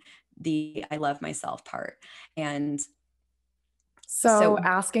strengthen the I love myself part. And so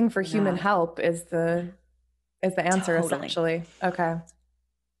asking for human help is the answer, essentially. Okay.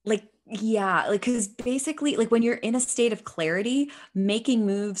 Because basically, like when you're in a state of clarity, making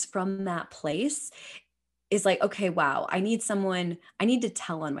moves from that place is like, okay, wow, I need to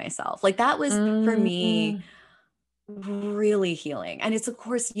tell on myself. Like that was for me really healing. And it's of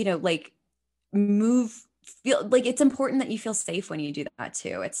course, feel like it's important that you feel safe when you do that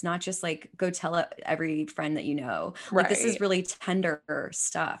too. It's not just like go tell every friend that you know. Like this is really tender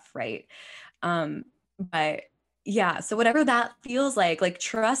stuff, right? But yeah, so whatever that feels like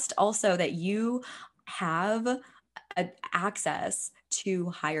trust also that you have access to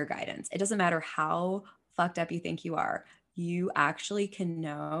higher guidance. It doesn't matter how fucked up you think you are. You actually can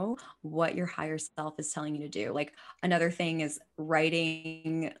know what your higher self is telling you to do. Like another thing is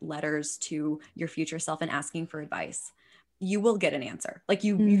writing letters to your future self and asking for advice. You will get an answer. Like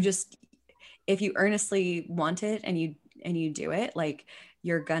you just, if you earnestly want it and you do it, like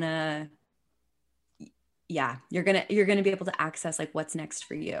you're gonna be able to access like what's next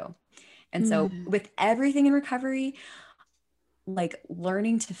for you. And so with everything in recovery, like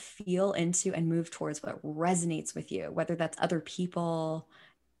learning to feel into and move towards what resonates with you, whether that's other people,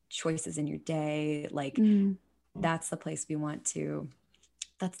 choices in your day, like that's the place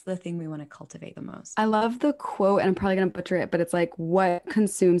that's the thing we want to cultivate the most. I love the quote, and I'm probably going to butcher it, but it's like what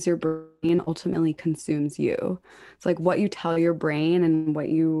consumes your brain ultimately consumes you. It's like what you tell your brain and what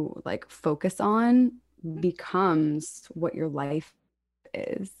you like focus on becomes what your life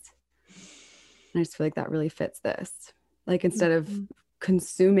is. And I just feel like that really fits this. Like instead of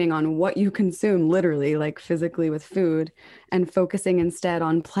consuming on what you consume, literally like physically with food, and focusing instead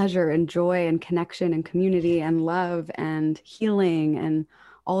on pleasure and joy and connection and community and love and healing and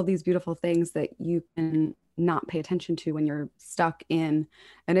all of these beautiful things that you can not pay attention to when you're stuck in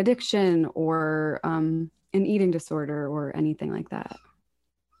an addiction or an eating disorder or anything like that.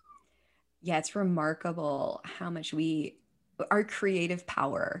 Yeah, it's remarkable how much our creative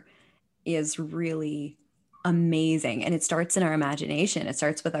power is really amazing. And it starts in our imagination. It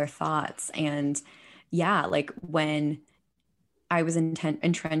starts with our thoughts. And yeah, like when I was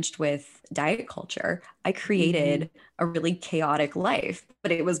entrenched with diet culture, I created a really chaotic life,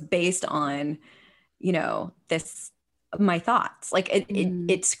 but it was based on, my thoughts. Like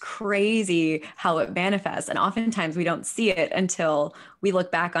it's crazy how it manifests. And oftentimes we don't see it until we look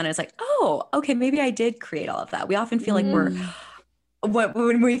back on it. It's like, oh, okay, maybe I did create all of that. We often feel like we're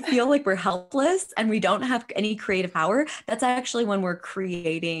when we feel like we're helpless and we don't have any creative power, that's actually when we're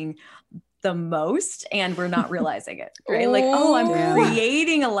creating the most and we're not realizing it, right? Like, oh, I'm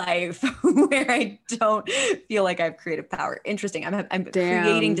creating a life where I don't feel like I have creative power. Interesting. I'm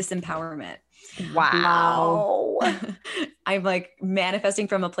creating disempowerment. Wow. I'm like manifesting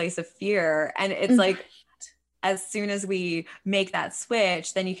from a place of fear. And it's like, as soon as we make that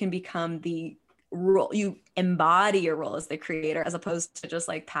switch, then you can become the role, you embody your role as the creator, as opposed to just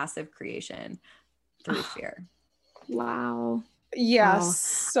like passive creation through fear. Wow. Yes. Wow.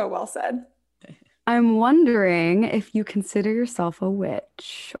 So well said. I'm wondering if you consider yourself a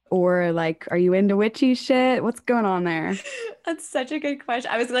witch, or like, are you into witchy shit? What's going on there? That's such a good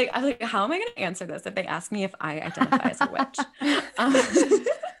question. I was like, how am I going to answer this if they ask me if I identify as a witch?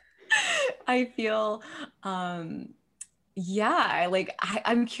 I feel, I'm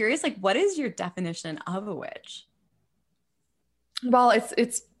curious, like, what is your definition of a witch? Well,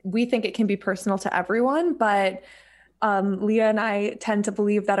 we think it can be personal to everyone, but Leah and I tend to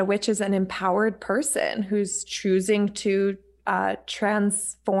believe that a witch is an empowered person who's choosing to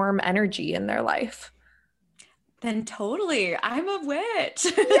transform energy in their life. Then totally, I'm a witch.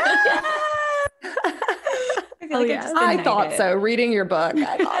 Yeah! I thought so. Reading your book,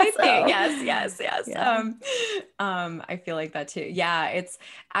 I thought so. Yes. Yeah. I feel like that too. Yeah, it's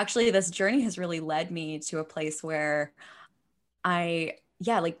actually, this journey has really led me to a place where energy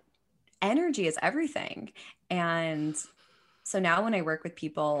is everything. And so now when I work with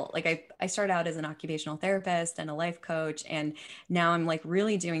people, like I started out as an occupational therapist and a life coach, and now I'm like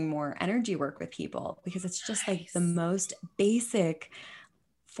really doing more energy work with people, because it's just like the most basic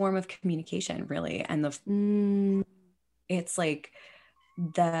form of communication, really. And it's like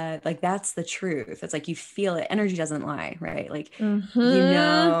that's the truth. It's like, you feel it. Energy doesn't lie, right? Like, you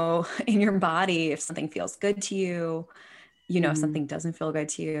know, in your body, if something feels good to you, you know, if something doesn't feel good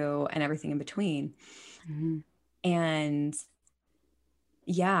to you, and everything in between. And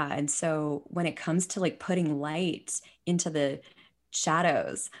so when it comes to like putting light into the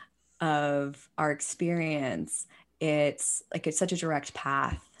shadows of our experience, it's such a direct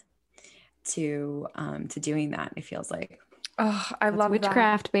path to doing that. It feels like, I love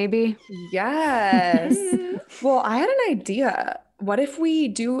witchcraft, that. Baby. Yes. Well, I had an idea. What if we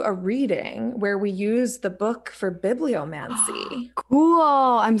do a reading where we use the book for bibliomancy? Cool.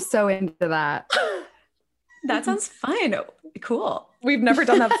 I'm so into that. That sounds fun. Cool. We've never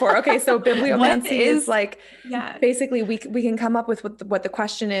done that before. Okay, so bibliomancy is like, basically we can come up with what the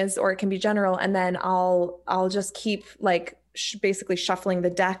question is, or it can be general, and then I'll just keep like basically shuffling the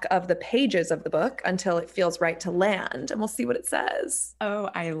deck of the pages of the book until it feels right to land, and we'll see what it says.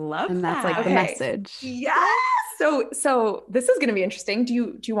 Oh, I love that. And that's like the message. Yes. So this is going to be interesting. Do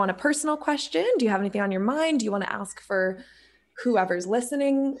you want a personal question? Do you have anything on your mind? Do you want to ask for whoever's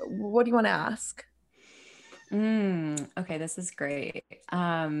listening? What do you want to ask? Okay, this is great.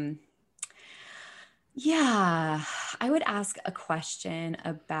 I would ask a question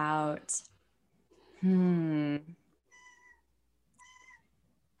about, I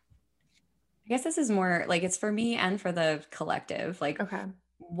guess this is more like, it's for me and for the collective. Like, okay,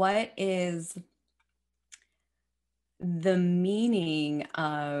 what is the meaning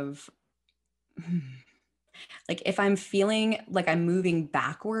of, like, if I'm feeling like I'm moving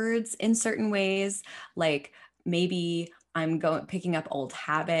backwards in certain ways, like maybe I'm picking up old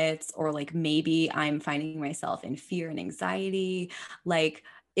habits, or like maybe I'm finding myself in fear and anxiety. Like,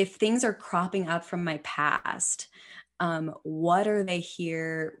 if things are cropping up from my past, what are they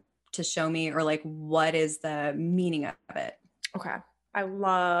here to show me, or like, what is the meaning of it? Okay. I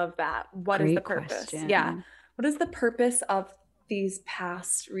love that. What is the purpose? Question. Yeah. What is the purpose of these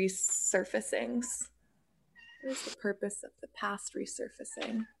past resurfacings? What is the purpose of the past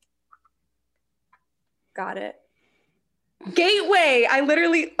resurfacing? Got it. Gateway.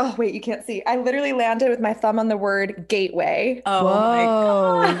 Oh wait, you can't see. I literally landed with my thumb on the word gateway. Oh my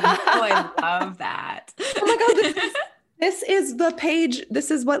God. Oh, I love that. Oh my God. This is the page.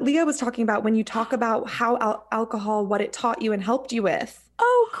 This is what Leah was talking about when you talk about how alcohol, what it taught you and helped you with.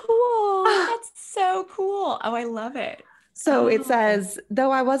 Oh, cool. That's so cool. Oh, I love it. So it says,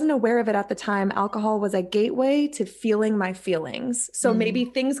 though I wasn't aware of it at the time, alcohol was a gateway to feeling my feelings. So maybe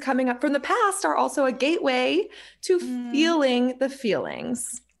things coming up from the past are also a gateway to feeling the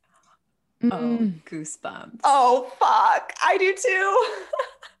feelings. Oh, goosebumps. Oh, fuck. I do too.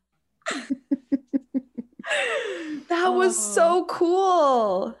 That was so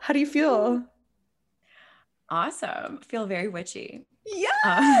cool. How do you feel? Awesome. Feel very witchy.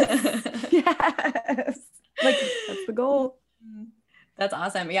 Yes. Yes. Like, that's the goal. That's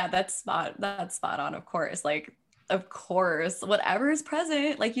awesome. Yeah, that's spot on, of course. Like, of course, whatever is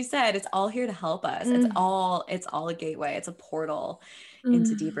present, like you said, it's all here to help us. It's all a gateway. It's a portal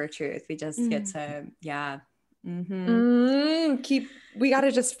into deeper truth. We just get to, we got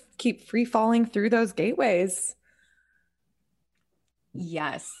to just keep free falling through those gateways.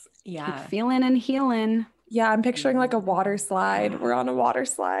 Yes. Yeah. Keep feeling and healing. Yeah. I'm picturing like a water slide. We're on a water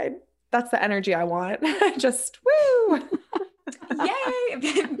slide. That's the energy I want. Just woo.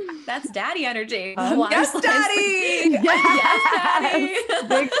 Yay. That's daddy energy. Yes, daddy. Yes, daddy.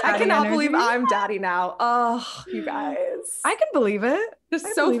 Big I cannot energy. believe I'm daddy now. Oh, you guys. I can believe it.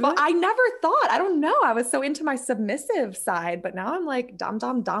 It's so fun. I never thought. I don't know. I was so into my submissive side, but now I'm like dom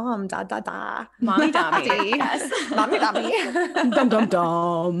dom dom da da da. Mommy dommy. Yes. Mommy dommy. Dum dum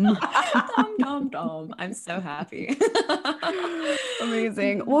dum. Dom dom dom. I'm so happy.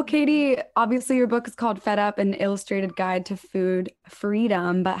 Amazing. Well, Katie, obviously your book is called Fed Up, an illustrated guide to food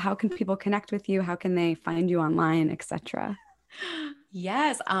freedom, but how can people connect with you? How can they find you online, etc.?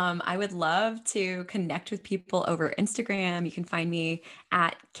 Yes, I would love to connect with people over Instagram. You can find me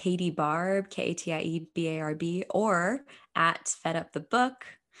at Katie Barb, KatieBarb, or at Fed Up the Book.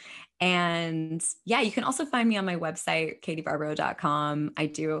 And yeah, you can also find me on my website, katiebarbro.com. I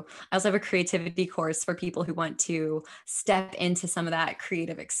also have a creativity course for people who want to step into some of that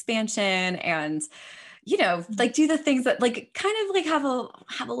creative expansion and, like do the things that like kind of like have a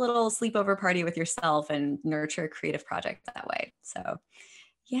little sleepover party with yourself and nurture a creative project that way. So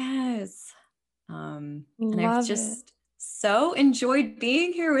yes. And I've just so enjoyed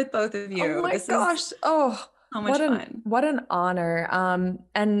being here with both of you. Oh my gosh. Oh, so much fun. What an honor.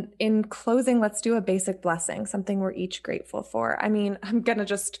 And in closing, let's do a basic blessing, something we're each grateful for. I mean, I'm going to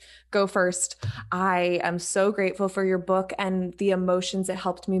just go first. I am so grateful for your book and the emotions it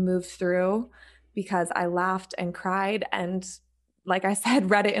helped me move through, because I laughed and cried and, like I said,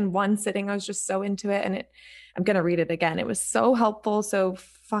 read it in one sitting. I was just so into it, and I'm going to read it again. It was so helpful. So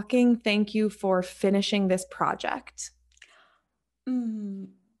fucking thank you for finishing this project.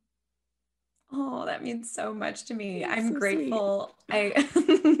 Oh, that means so much to me. I'm so grateful. I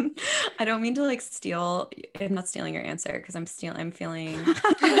I don't mean to like steal. I'm not stealing your answer because I'm feeling. I'm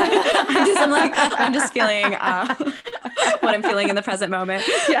just feeling what I'm feeling in the present moment.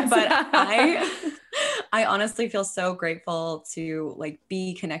 Yes. But I honestly feel so grateful to like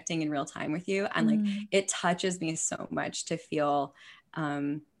be connecting in real time with you, and like it touches me so much to feel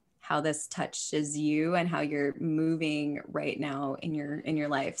how this touches you and how you're moving right now in your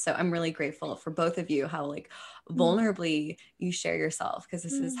life. So I'm really grateful for both of you, how like vulnerably you share yourself, because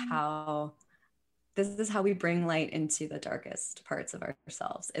this is how we bring light into the darkest parts of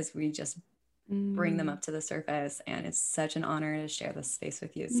ourselves, is we just bring them up to the surface. And it's such an honor to share this space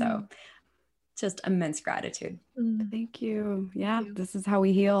with you. So just immense gratitude. Thank you. Yeah, this is how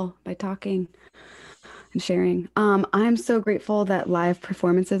we heal, by talking and sharing. I'm so grateful that live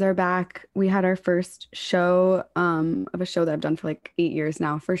performances are back. We had our first show of a show that I've done for like 8 years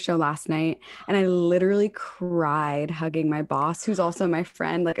now, first show last night. And I literally cried hugging my boss, who's also my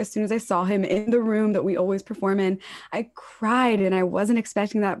friend. Like as soon as I saw him in the room that we always perform in, I cried, and I wasn't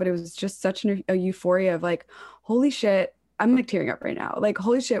expecting that, but it was just such a euphoria of like, holy shit, I'm like tearing up right now. Like,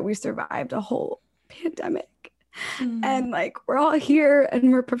 holy shit, we survived a whole pandemic. And like we're all here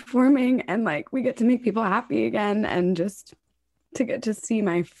and we're performing, and like we get to make people happy again, and just to get to see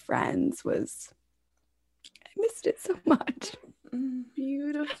my friends I missed it so much.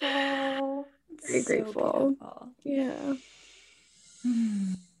 Beautiful. Very grateful. Beautiful. Yeah.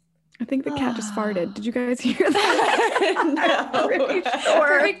 I think the cat just farted. Did you guys hear that? No. Pretty sure.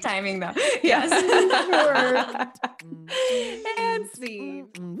 Perfect timing though. Yes. And see.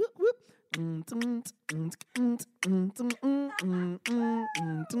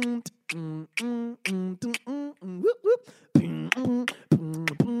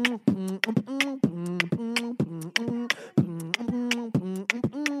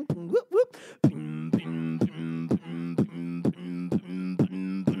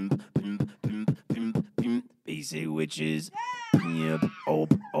 Basic witches. Basic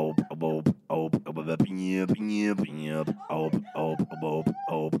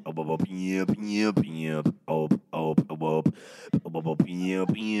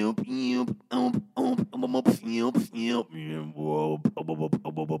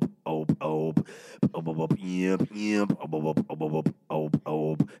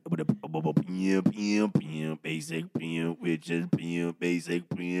witches. Basic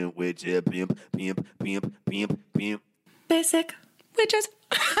witches. Basic witches.